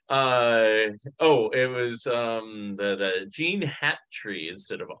 it was that Gene Hat Tree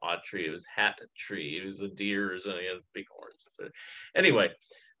instead of Autry. It was Hat Tree. It was a deer, and he had big horns. Anyway,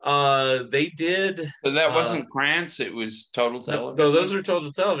 they did. So that wasn't Krantz, it was Total No, Television. those are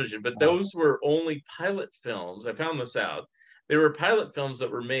Total Television, but Oh. those were only pilot films. I found this out. They were pilot films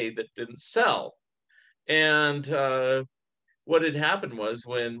that were made that didn't sell. And what had happened was,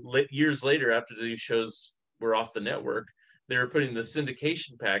 when years later, after these shows were off the network, they were putting the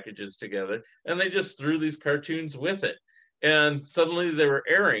syndication packages together, and they just threw these cartoons with it. And suddenly they were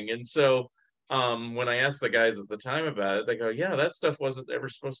airing. And so when I asked the guys at the time about it, they go, yeah, that stuff wasn't ever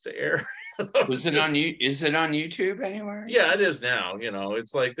supposed to air. Is it on you? Is it on YouTube anywhere? Yeah, it is now.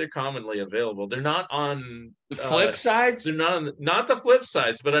 It's like they're commonly available. They're not on The flip sides? they're not on not the flip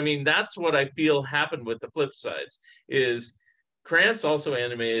sides, but I mean, that's what I feel happened with the flip sides. Is Krantz also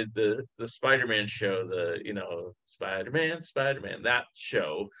animated the Spider-Man show, the Spider-Man, that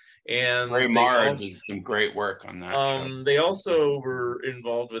show. Ray And Mara did some great work on that show. they also were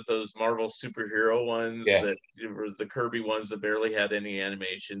involved with those Marvel superhero ones, Yeah. that were the Kirby ones that barely had any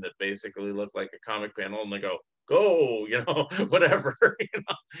animation, that basically looked like a comic panel, and they go, whatever,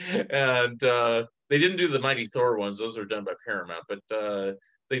 And they didn't do the Mighty Thor ones; those were done by Paramount, but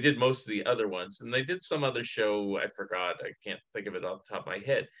they did most of the other ones, and they did some other show. I forgot; I can't think of it off the top of my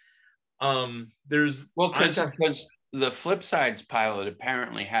head. Because the flip sides pilot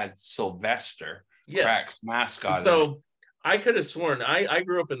apparently had Sylvester, Yes. Crack's mascot. So I could have sworn I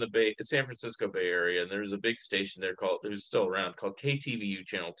grew up in the San Francisco Bay Area, and there's a big station there called, there's still around, called KTVU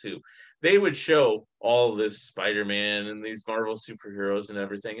Channel 2. They would show all this Spider-Man and these Marvel superheroes and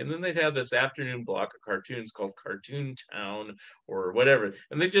everything, and then they'd have this afternoon block of cartoons called Cartoon Town or whatever,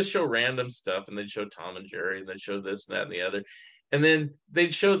 and they'd just show random stuff, and they'd show Tom and Jerry, and they'd show this and that and the other, and then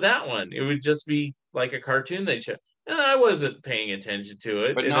they'd show that one. It would just be like a cartoon they'd show, and I wasn't paying attention to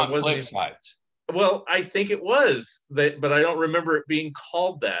it, But and it not wasn't. flip sides. Well, I think it was that, but I don't remember it being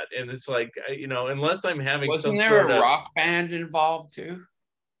called that. And it's like, unless I'm having Wasn't some there sort a of, rock band involved too?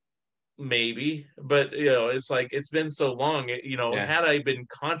 maybe, but it's like, it's been so long, Yeah. had I been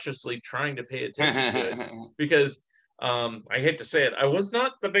consciously trying to pay attention to it, because I hate to say it, I was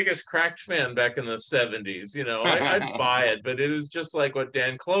not the biggest Cracked fan back in the 70s. I'd buy it, but it was just like what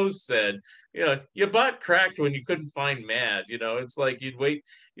Dan Close said. You bought Cracked when you couldn't find Mad. It's like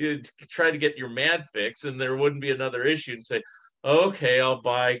you'd try to get your Mad fix, and there wouldn't be another issue, and say, okay, I'll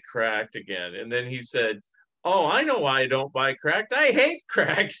buy Cracked again. And then he said, oh, I know why I don't buy Cracked. I hate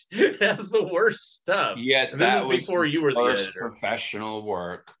Cracked. That's the worst stuff. Yet And this that is was before you were the first editor. professional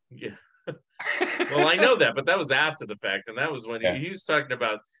work. Yeah. Well, I know that, but that was after the fact, and that was when Yeah. he was talking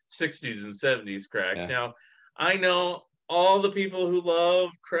about 60s and 70s Cracked. Yeah. Now, I know all the people who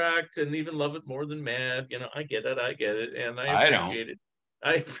love Cracked and even love it more than Mad. I get it, and I appreciate it.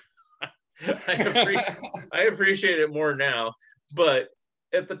 I appreciate it more now, but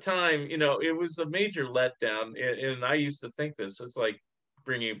at the time, it was a major letdown, and I used to think this. It's like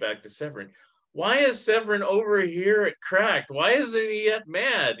bringing it back to Severin. Why is Severin over here at Cracked? Why isn't he at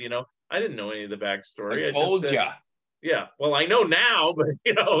Mad? I didn't know any of the backstory. I told you. Yeah, well, I know now, but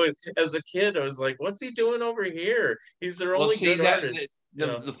as a kid, I was like, "What's he doing over here? He's their only good artist."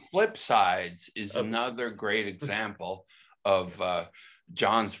 The flip sides is another great example of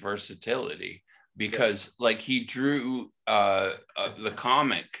John's versatility, because like he drew the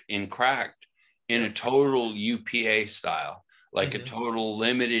comic in Cracked in a total UPA style, like a total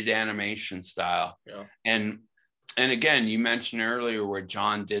limited animation style. Yeah. And again, you mentioned earlier where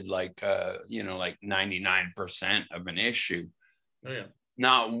John did like 99% of an issue. Oh, yeah.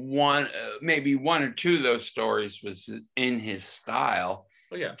 Not one, maybe one or two of those stories was in his style.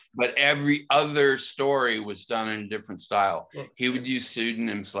 Oh, yeah. But every other story was done in a different style. Well, he would use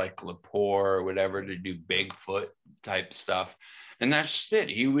pseudonyms like Lepore or whatever to do Bigfoot type stuff. And that's just it.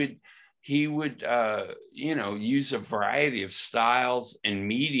 He would use a variety of styles and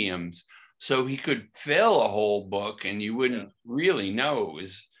mediums, so he could fill a whole book and you wouldn't really know it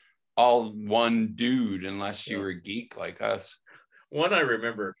was all one dude unless you were a geek like us. One I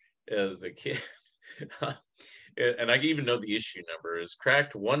remember as a kid, and I even know the issue number, is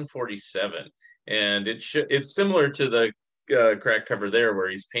Cracked 147. And it's similar to the Cracked cover there where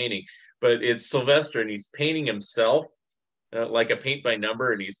he's painting, but it's Sylvester and he's painting himself, like a paint by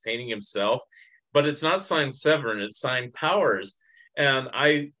number, and he's painting himself. But it's not signed Severin, it's signed Powers. And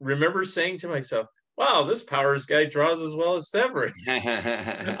I remember saying to myself, wow, this Powers guy draws as well as Severin.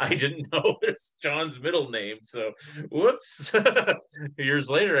 I didn't know it's John's middle name. So, whoops. Years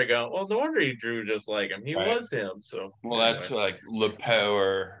later, I go, well, no wonder he drew just like him. He was him. So, well, anyway. That's like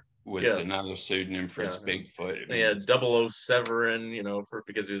Lepore was another pseudonym for his Bigfoot. Yeah, 00 Severin,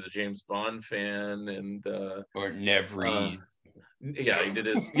 because he was a James Bond fan, and or Nevri. He did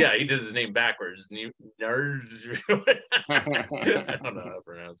his name backwards. I don't know how to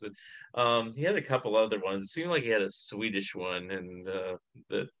pronounce it. He had a couple other ones. It seemed like he had a Swedish one, and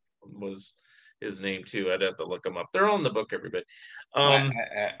that was his name too. I'd have to look them up. They're all in the book, everybody.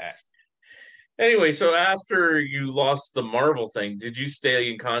 Anyway, so after you lost the Marvel thing, did you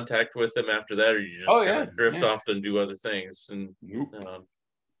stay in contact with them after that, or you just kind of drift off and do other things? And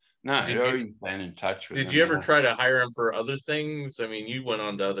no, I'd already been in touch with him. Did you ever try to hire him for other things? I mean, you went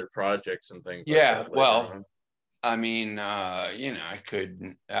on to other projects and things like that. Well, I mean, I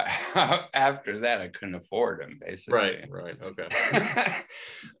couldn't, after that, I couldn't afford him, basically. Right, okay.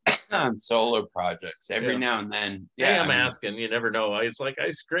 On solo projects, every now and then. Yeah, I'm asking, you never know. It's like,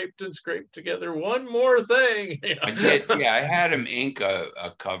 I scraped together one more thing. I had him ink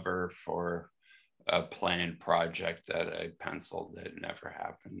a cover for a planned project that I penciled that never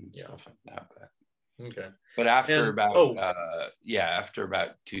happened and stuff like that. But after about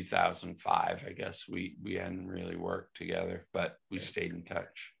 2005, I guess we hadn't really worked together, but we stayed in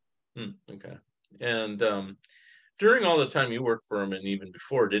touch. Okay. And during all the time you worked for him, and even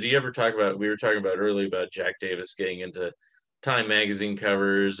before, did he ever talk about, we were talking about earlier about Jack Davis getting into Time magazine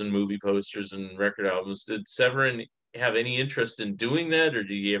covers and movie posters and record albums? Did Severin have any interest in doing that, or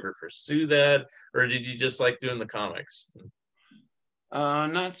did he ever pursue that, or did you just like doing the comics?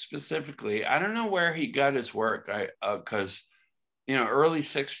 Not specifically. I don't know where he got his work. Because early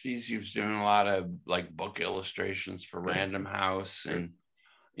 60s, he was doing a lot of like book illustrations for Random House and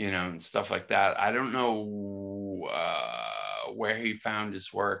and stuff like that. I don't know where he found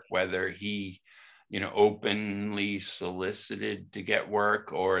his work, whether he openly solicited to get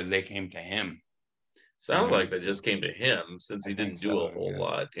work or they came to him. Sounds like they just came to him since he didn't do a whole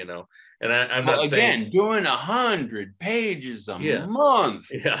lot, And I'm not saying doing 100 pages a yeah, month.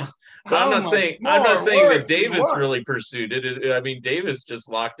 yeah, but How I'm much not more saying that work do you Davis want? really pursued it. I mean, Davis just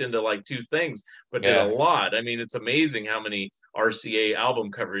locked into like two things, but did a Yeah. lot. I mean, it's amazing how many RCA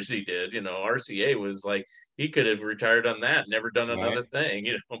album covers he did. RCA was like he could have retired on that, never done another Right.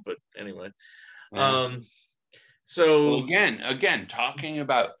 thing. But anyway, Yeah. um, Well, so again, talking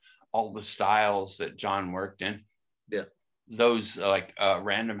about all the styles that John worked in, yeah, those like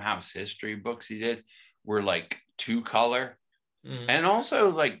Random House history books he did were like 2-color. mm-hmm. And also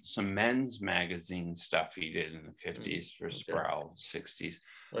like some men's magazine stuff he did in the 50s for Okay. Sproul, 60s,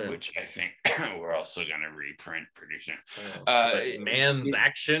 which I think we're also going to reprint pretty soon. Like Man's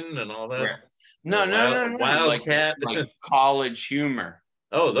Action and all that. No. Wildcat. Like college humor.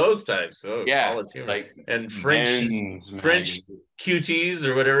 Oh, those types. Oh, Yeah, college humor. like And French magazine. cuties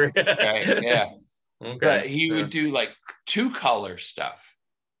or whatever. Right, yeah. Okay. But he would do like 2-color stuff.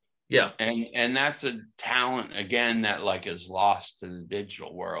 Yeah. And that's a talent again that like is lost to the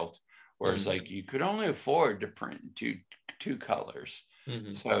digital world, where it's like you could only afford to print two colors.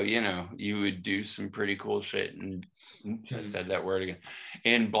 So you would do some pretty cool shit, and I said that word again,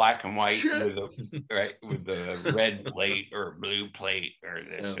 in black and white with the red plate or blue plate or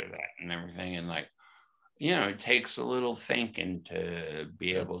this or that and everything, and like it takes a little thinking to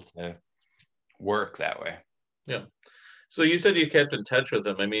be able to work that way. Yeah. So you said you kept in touch with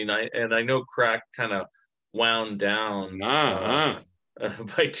him. I mean, I know Crack kind of wound down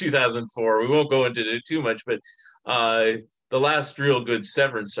by 2004. We won't go into it too much, but the last real good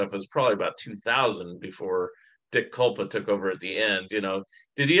Severin stuff was probably about 2000 before Dick Culpa took over at the end.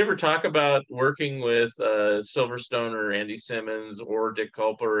 Did he ever talk about working with Silverstone or Andy Simmons or Dick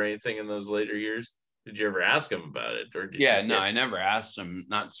Culpa or anything in those later years? Did you ever ask him about it? Or I never asked him,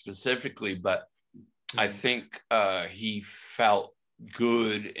 not specifically, but I think he felt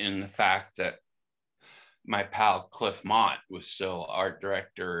good in the fact that my pal Cliff Mott was still art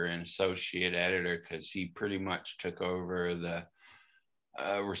director and associate editor, because he pretty much took over the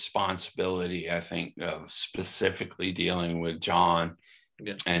responsibility, I think, of specifically dealing with John.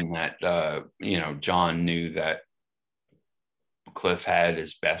 And that, John knew that Cliff had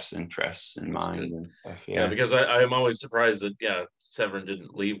his best interests in mind and stuff. Yeah, because I'm always surprised that Severin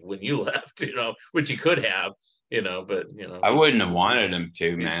didn't leave when you left, which he could have, but I wouldn't have wanted him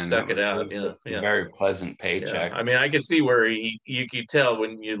to, man. He stuck it out. Very pleasant paycheck. Yeah. I mean, I could see where you could tell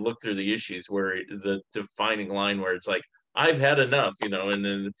when you look through the issues where the defining line where it's like, I've had enough, and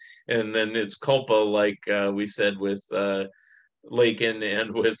then it's Culpa, like we said with Lakin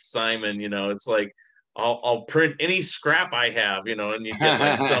and with Simon, it's like, I'll print any scrap I have, and you get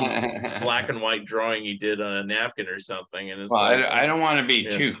like some black and white drawing he did on a napkin or something. And it's I don't want to be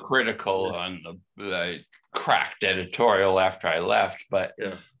too critical on the cracked editorial after I left, but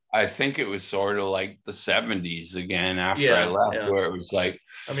I think it was sort of like the 70s again after I left, where it was like,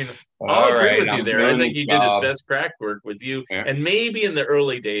 I mean, I'll agree with you there. I think he did his best crack work with you, and maybe in the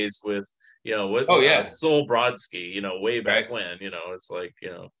early days with Sol Brodsky, way back when, it's like,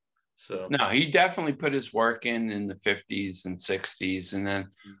 so no, he definitely put his work in the 50s and 60s, and then,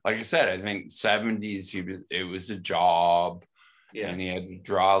 like I said, I think 70s it was a job, and he had to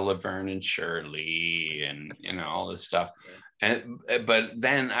draw Laverne and Shirley and all this stuff. But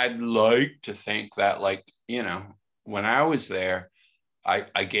then I'd like to think that, like, when I was there,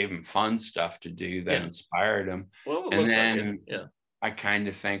 I gave him fun stuff to do that inspired him. And then I kind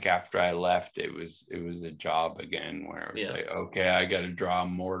of think after I left, it was a job again, where it was like, okay, I got to draw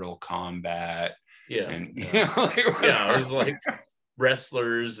Mortal Kombat. And it was like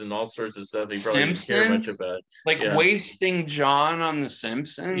wrestlers and all sorts of stuff. He probably didn't care much about. Like wasting John on The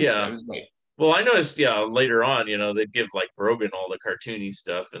Simpsons. Yeah. I was like, well, I noticed, later on, they'd give like Brogan all the cartoony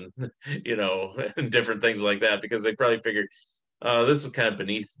stuff and, and different things like that, because they probably figured, this is kind of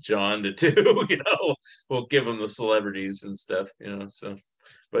beneath John to do, we'll give him the celebrities and stuff, so,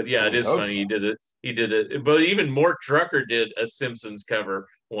 but it is funny. He did it, but even Mort Drucker did a Simpsons cover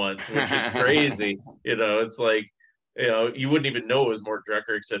once, which is crazy. It's like, you wouldn't even know it was Mort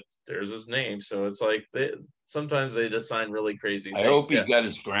Drucker, except there's his name. So it's like sometimes they assign really crazy things. I hope he got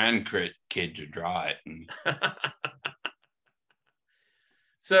his grandkid to draw it.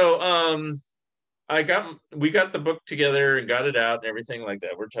 So, we got the book together and got it out and everything like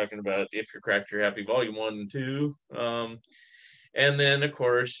that. We're talking about If You're Cracked, You're Happy, Volume 1 and 2. And then, of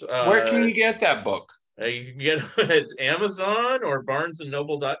course, Where can you get that book? you can get it at Amazon or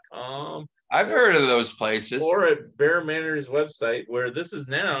barnesandnoble.com. I've heard of those places. Or at Bear Manor's website, where this is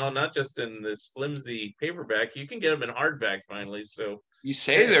now not just in this flimsy paperback. You can get them in hardback finally. So you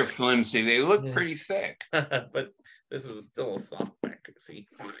say they're flimsy. They look pretty thick. But this is still a softback. See.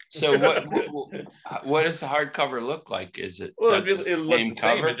 So what does the hardcover look like? Is it? Well, it look the same.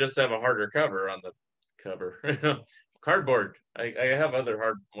 Cover? It just have a harder cover on the cover. Cardboard. I have other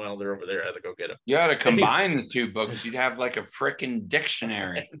well, they're over there. I have to go get them. You ought to combine the two books. You'd have like a frickin'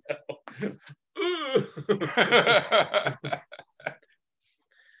 dictionary.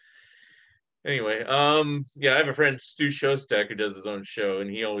 Anyway, yeah, I have a friend, Stu Shostak, who does his own show, and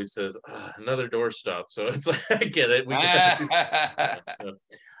he always says, another doorstop. So it's like, I get it. We get it.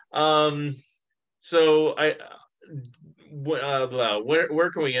 So where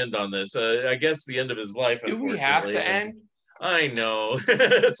can we end on this? I guess the end of his life. Do we have to end? I know.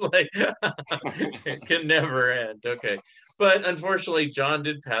 It's like it can never end. Okay, but unfortunately, John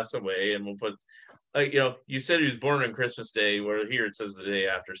did pass away, and we'll put. You said he was born on Christmas Day, where here it says the day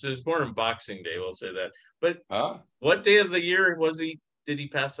after. So he was born on Boxing Day. We'll say that. But what day of the year did he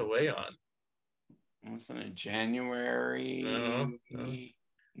pass away on? Wasn't it January?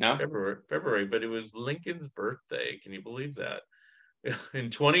 No. February. But it was Lincoln's birthday. Can you believe that? In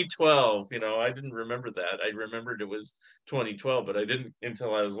 2012, I didn't remember that. I remembered it was 2012, but I didn't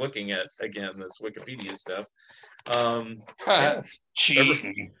until I was looking at, again, this Wikipedia stuff.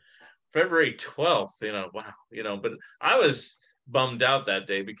 Cheating. February 12th, wow, but I was bummed out that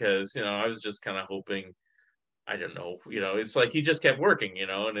day because, I was just kind of hoping, I don't know, it's like he just kept working,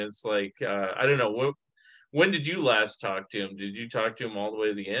 and it's like, I don't know, when did you last talk to him? Did you talk to him all the way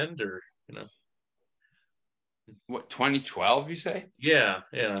to the end, or, What, 2012, you say? Yeah.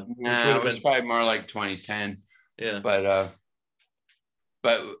 No, it was probably more like 2010. Yeah. But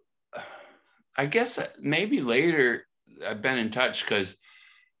I guess maybe later I've been in touch because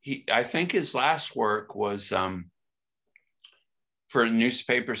I think his last work was for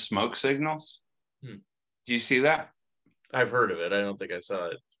newspaper Smoke Signals. Do you see that? I've heard of it. I don't think I saw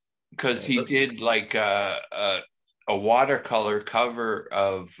it. Because he did like a watercolor cover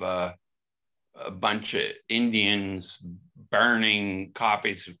of a bunch of Indians burning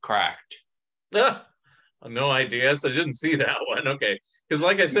copies of Cracked. No idea. So I didn't see that one. Okay. Because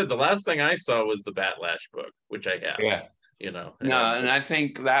like I said, the last thing I saw was the Batlash book, which I have. Yeah. And I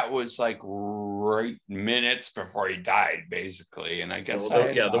think that was like right minutes before he died, basically. And I guess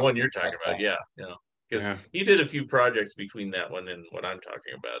the one you're talking about, because he did a few projects between that one and what I'm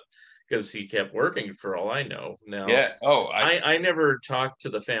talking about, because he kept working for all I know. Now, I never talked to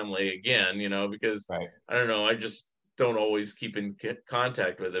the family again, because I don't know, I just don't always keep in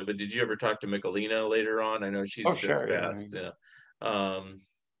contact with it. But did you ever talk to Michelina later on? I know she's since passed.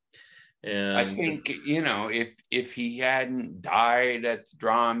 And I think, if he hadn't died at the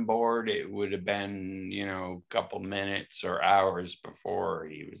drawing board, it would have been, a couple minutes or hours before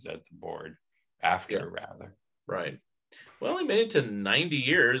he was at the board, rather. Right. Well, he made it to 90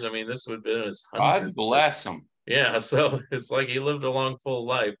 years. I mean, this would have been his 100th. God bless him. Yeah, so it's like he lived a long, full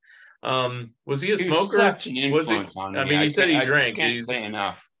life. Was he a smoker? Was he? I mean, you said he drank. I can't say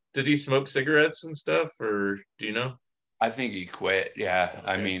enough. Did he smoke cigarettes and stuff, or do you know? I think he quit. Yeah. Okay.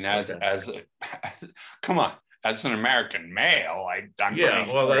 I mean, come on, as an American male, I'm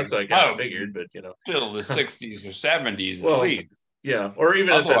that's what I kind of figured, but still the 60s or 70s at least. Yeah, or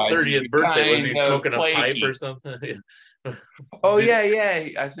even at that 30th birthday, was he smoking a pipe or something? Yeah.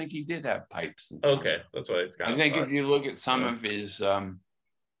 I think he did have pipes. Okay, that's what I think if you look at some of his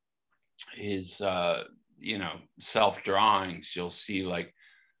self drawings, you'll see like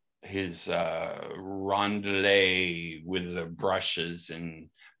his rondelet with the brushes and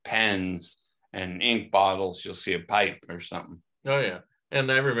pens and ink bottles. You'll see a pipe or something. Oh yeah,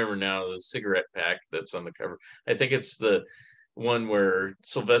 and I remember now the cigarette pack that's on the cover. I think it's the one where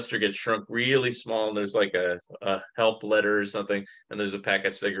Sylvester gets shrunk really small, and there's like a help letter or something, and there's a pack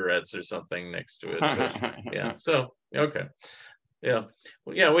of cigarettes or something next to it. So, yeah. So okay. Yeah.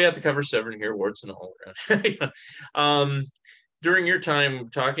 Well, yeah, we have to cover Severin here, warts and all around. During your time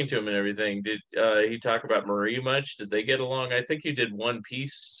talking to him and everything, did he talk about Marie much? Did they get along? I think you did one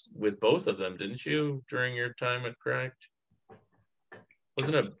piece with both of them, didn't you, during your time at Cracked?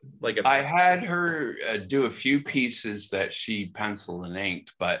 Wasn't it like I had her do a few pieces that she penciled and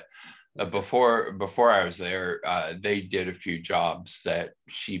inked, but before I was there, they did a few jobs that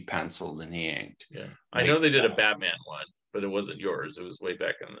she penciled and he inked. Yeah, I know they did a Batman one. but it wasn't yours. It was way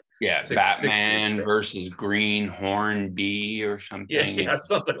back in the Yeah, 60s. Batman versus Green Hornby or Yeah, something. yeah,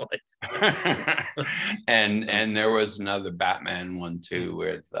 something like that. and there was another Batman one too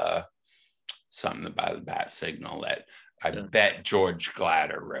with something about the bat signal that I bet George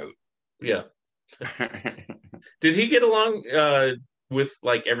Glatter wrote. Yeah. Did he get along with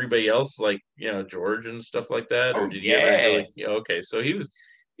like everybody else, like George and stuff like that, or did he ever really? Yeah, okay, so he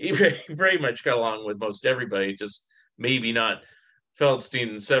very much got along with most everybody, just maybe not Feldstein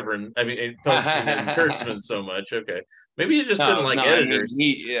and Severin. I mean, Feldstein and Kurtzman so much. Okay, maybe he just didn't like editors. I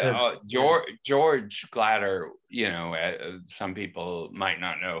mean, George Glatter, some people might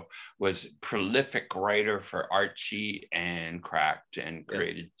not know, was prolific writer for Archie and Cracked, and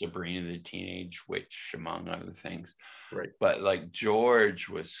created Sabrina the Teenage Witch, among other things. Right. But like George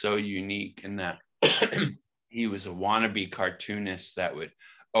was so unique in that he was a wannabe cartoonist that would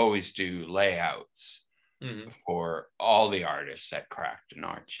always do layouts for all the artists at Cracked and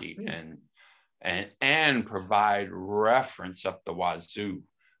Archie, and provide reference up the wazoo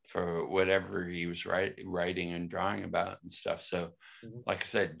for whatever he was writing and drawing about and stuff. So like I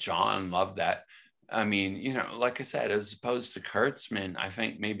said, John loved that. I mean, like I said, as opposed to Kurtzman, I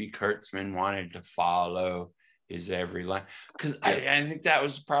think maybe Kurtzman wanted to follow his every line, because I think that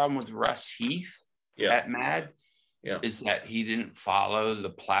was the problem with Russ Heath at Mad, is that he didn't follow the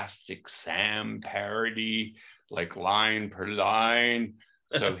Plastic Sam parody, like line per line.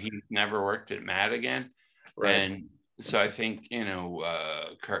 So he never worked at Mad again. Right. And so I think,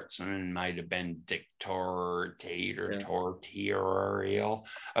 Kurtzman might have been dictatorial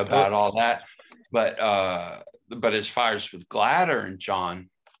about all that. But as far as with Glatter and John,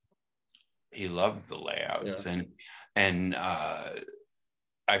 he loved the layouts. And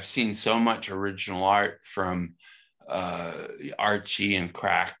I've seen so much original art from Archie and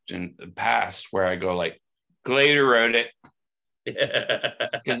Cracked in the past where I go like, Glader wrote it.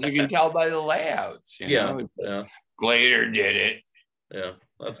 Because you can tell by the layouts, Glader did it. Yeah,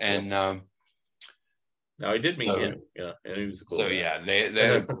 that's cool. And now I did meet him. Yeah, and he was cool. So guy. They had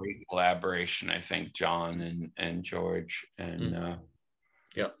a great collaboration, I think, John and George. And in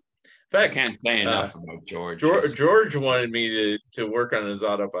fact, I can't say enough about George. George wanted me to work on his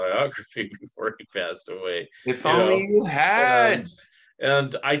autobiography before he passed away. If only you had.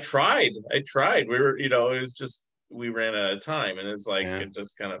 And I tried. We were, it was just, we ran out of time, and it's like it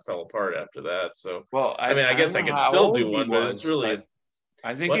just kind of fell apart after that. So, well, I mean, I guess I could still do one, but it's really.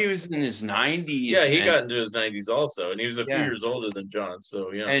 I think he was in his 90s. Yeah, he got into his 90s also, and he was a few years older than John.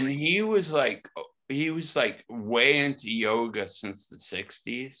 So and he was like way into yoga since the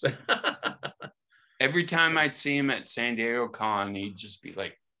 60s. Every time I'd see him at San Diego Con, he'd just be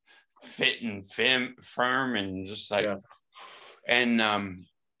like fit and firm and just like, and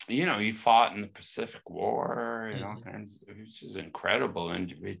he fought in the Pacific War and all kinds. He was just an incredible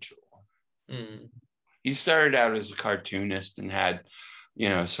individual. He started out as a cartoonist and had,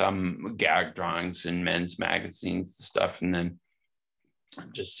 some gag drawings in men's magazines and stuff, and then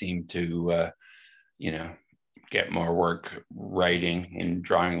just seemed to, get more work writing and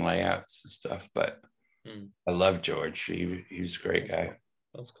drawing layouts and stuff. But I love George. He was a great guy.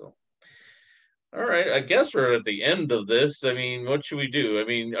 That's cool. All right, I guess we're at the end of this. I mean, what should we do? I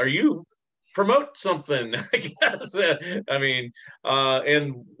mean, promote something, I guess. I mean,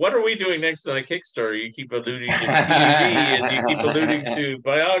 and what are we doing next on a Kickstarter? You keep alluding to TV and you keep alluding to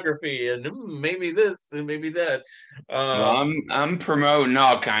biography and maybe this and maybe that. Well, I'm promoting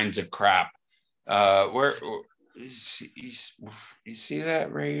all kinds of crap. Where you see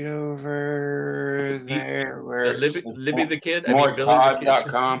that right over there? Where Libby the Kid? Mort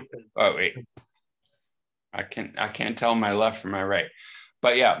Todd.com. Oh wait. I can't tell my left from my right.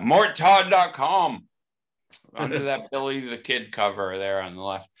 But yeah, MortTodd.com. Under that Billy the Kid cover there on the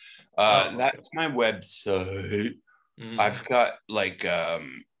left. That's my website. I've got like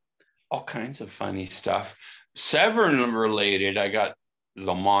all kinds of funny stuff. Severin related, I got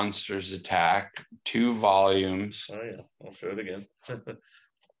The Monsters Attack, 2 volumes. Oh yeah, I'll show it again.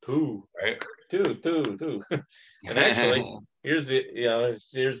 2. Right? 2. And actually, here's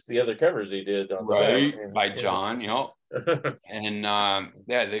the other covers he did on by John, And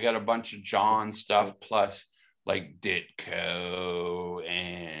they got a bunch of John stuff, plus like Ditko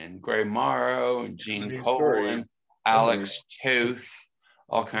and Gray Morrow and Gene Colan, Alex Tooth,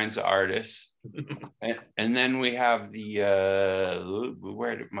 all kinds of artists. and then we have the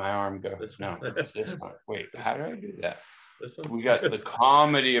where did my arm go? This one. Wait, how did I do that? We got the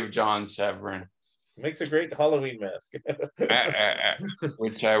comedy of John Severin. Makes a great Halloween mask.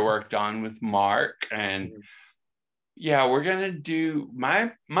 Which I worked on with Mark, and Yeah, we're gonna do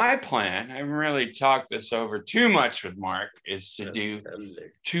my plan. I haven't really talked this over too much with Mark. Is to do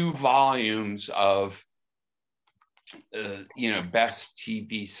 2 volumes of best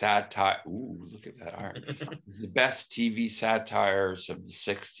TV satire. Ooh, look at that art. The best TV satires of the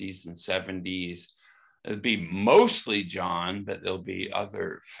 60s and 70s. It'll be mostly John, but there'll be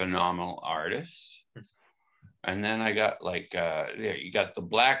other phenomenal artists. And then I got you got The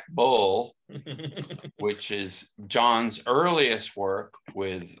Black Bull, which is John's earliest work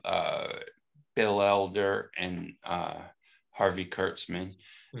with Bill Elder and Harvey Kurtzman.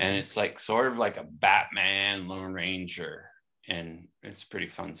 And it's like sort of like a Batman Lone Ranger, and it's pretty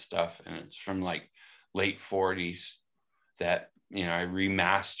fun stuff. And it's from like late 40s that, I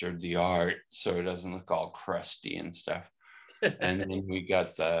remastered the art so it doesn't look all crusty and stuff. And then we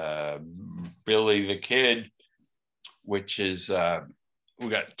got the Billy the Kid, which is we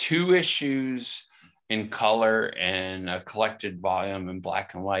got 2 issues in color and a collected volume in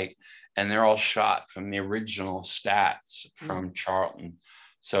black and white, and they're all shot from the original stats from Charlton.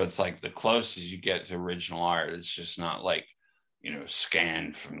 So it's like the closest you get to original art. It's just not like,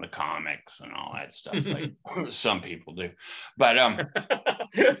 scanned from the comics and all that stuff like some people do. But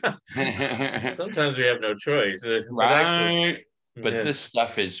sometimes we have no choice. Right. But this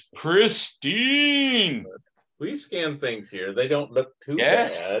stuff is pristine. We scan things here. They don't look too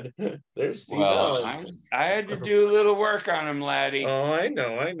bad. There's Steve Allen. I had to do a little work on them, laddie. Oh, I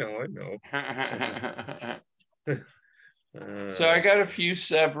know. So I got a few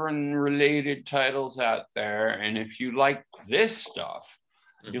Severin related titles out there. And if you like this stuff,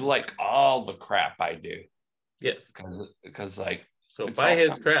 you like all the crap I do. Yes. Because like. So buy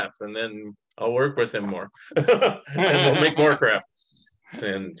his crap and then I'll work with him more. And we'll make more crap.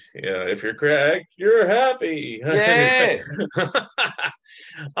 And if you're cracked, you're happy. Yeah.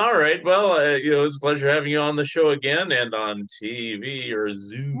 All right. Well, it was a pleasure having you on the show again and on TV or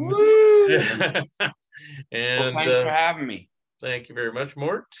Zoom. And thanks for having me. Thank you very much,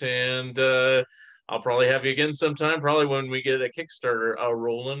 Mort. And I'll probably have you again sometime, probably when we get a Kickstarter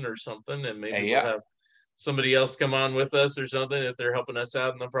rolling or something, and maybe we'll have somebody else come on with us or something if they're helping us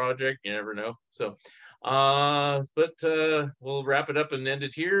out in the project. You never know. So but we'll wrap it up and end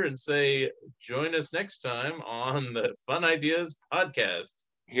it here and say join us next time on the Fun Ideas podcast.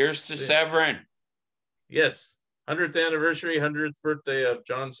 Here's to Severin. Yes, 100th anniversary, 100th birthday of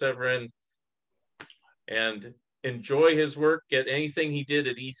John Severin, and enjoy his work. Get anything he did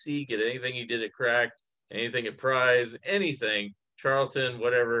at EC, get anything he did at Cracked, anything at Prize, anything, Charlton,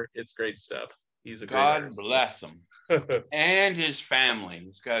 whatever. It's great stuff. He's a great artist. God bless him. And his family.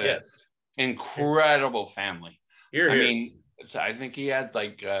 He's got a incredible family. I think he had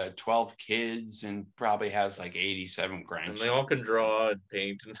like 12 kids and probably has like 87 grandchildren. And they all can draw and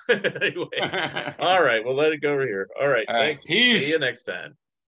paint. Anyway. All right, we'll let it go over here. All right, thanks. Peace. See you next time.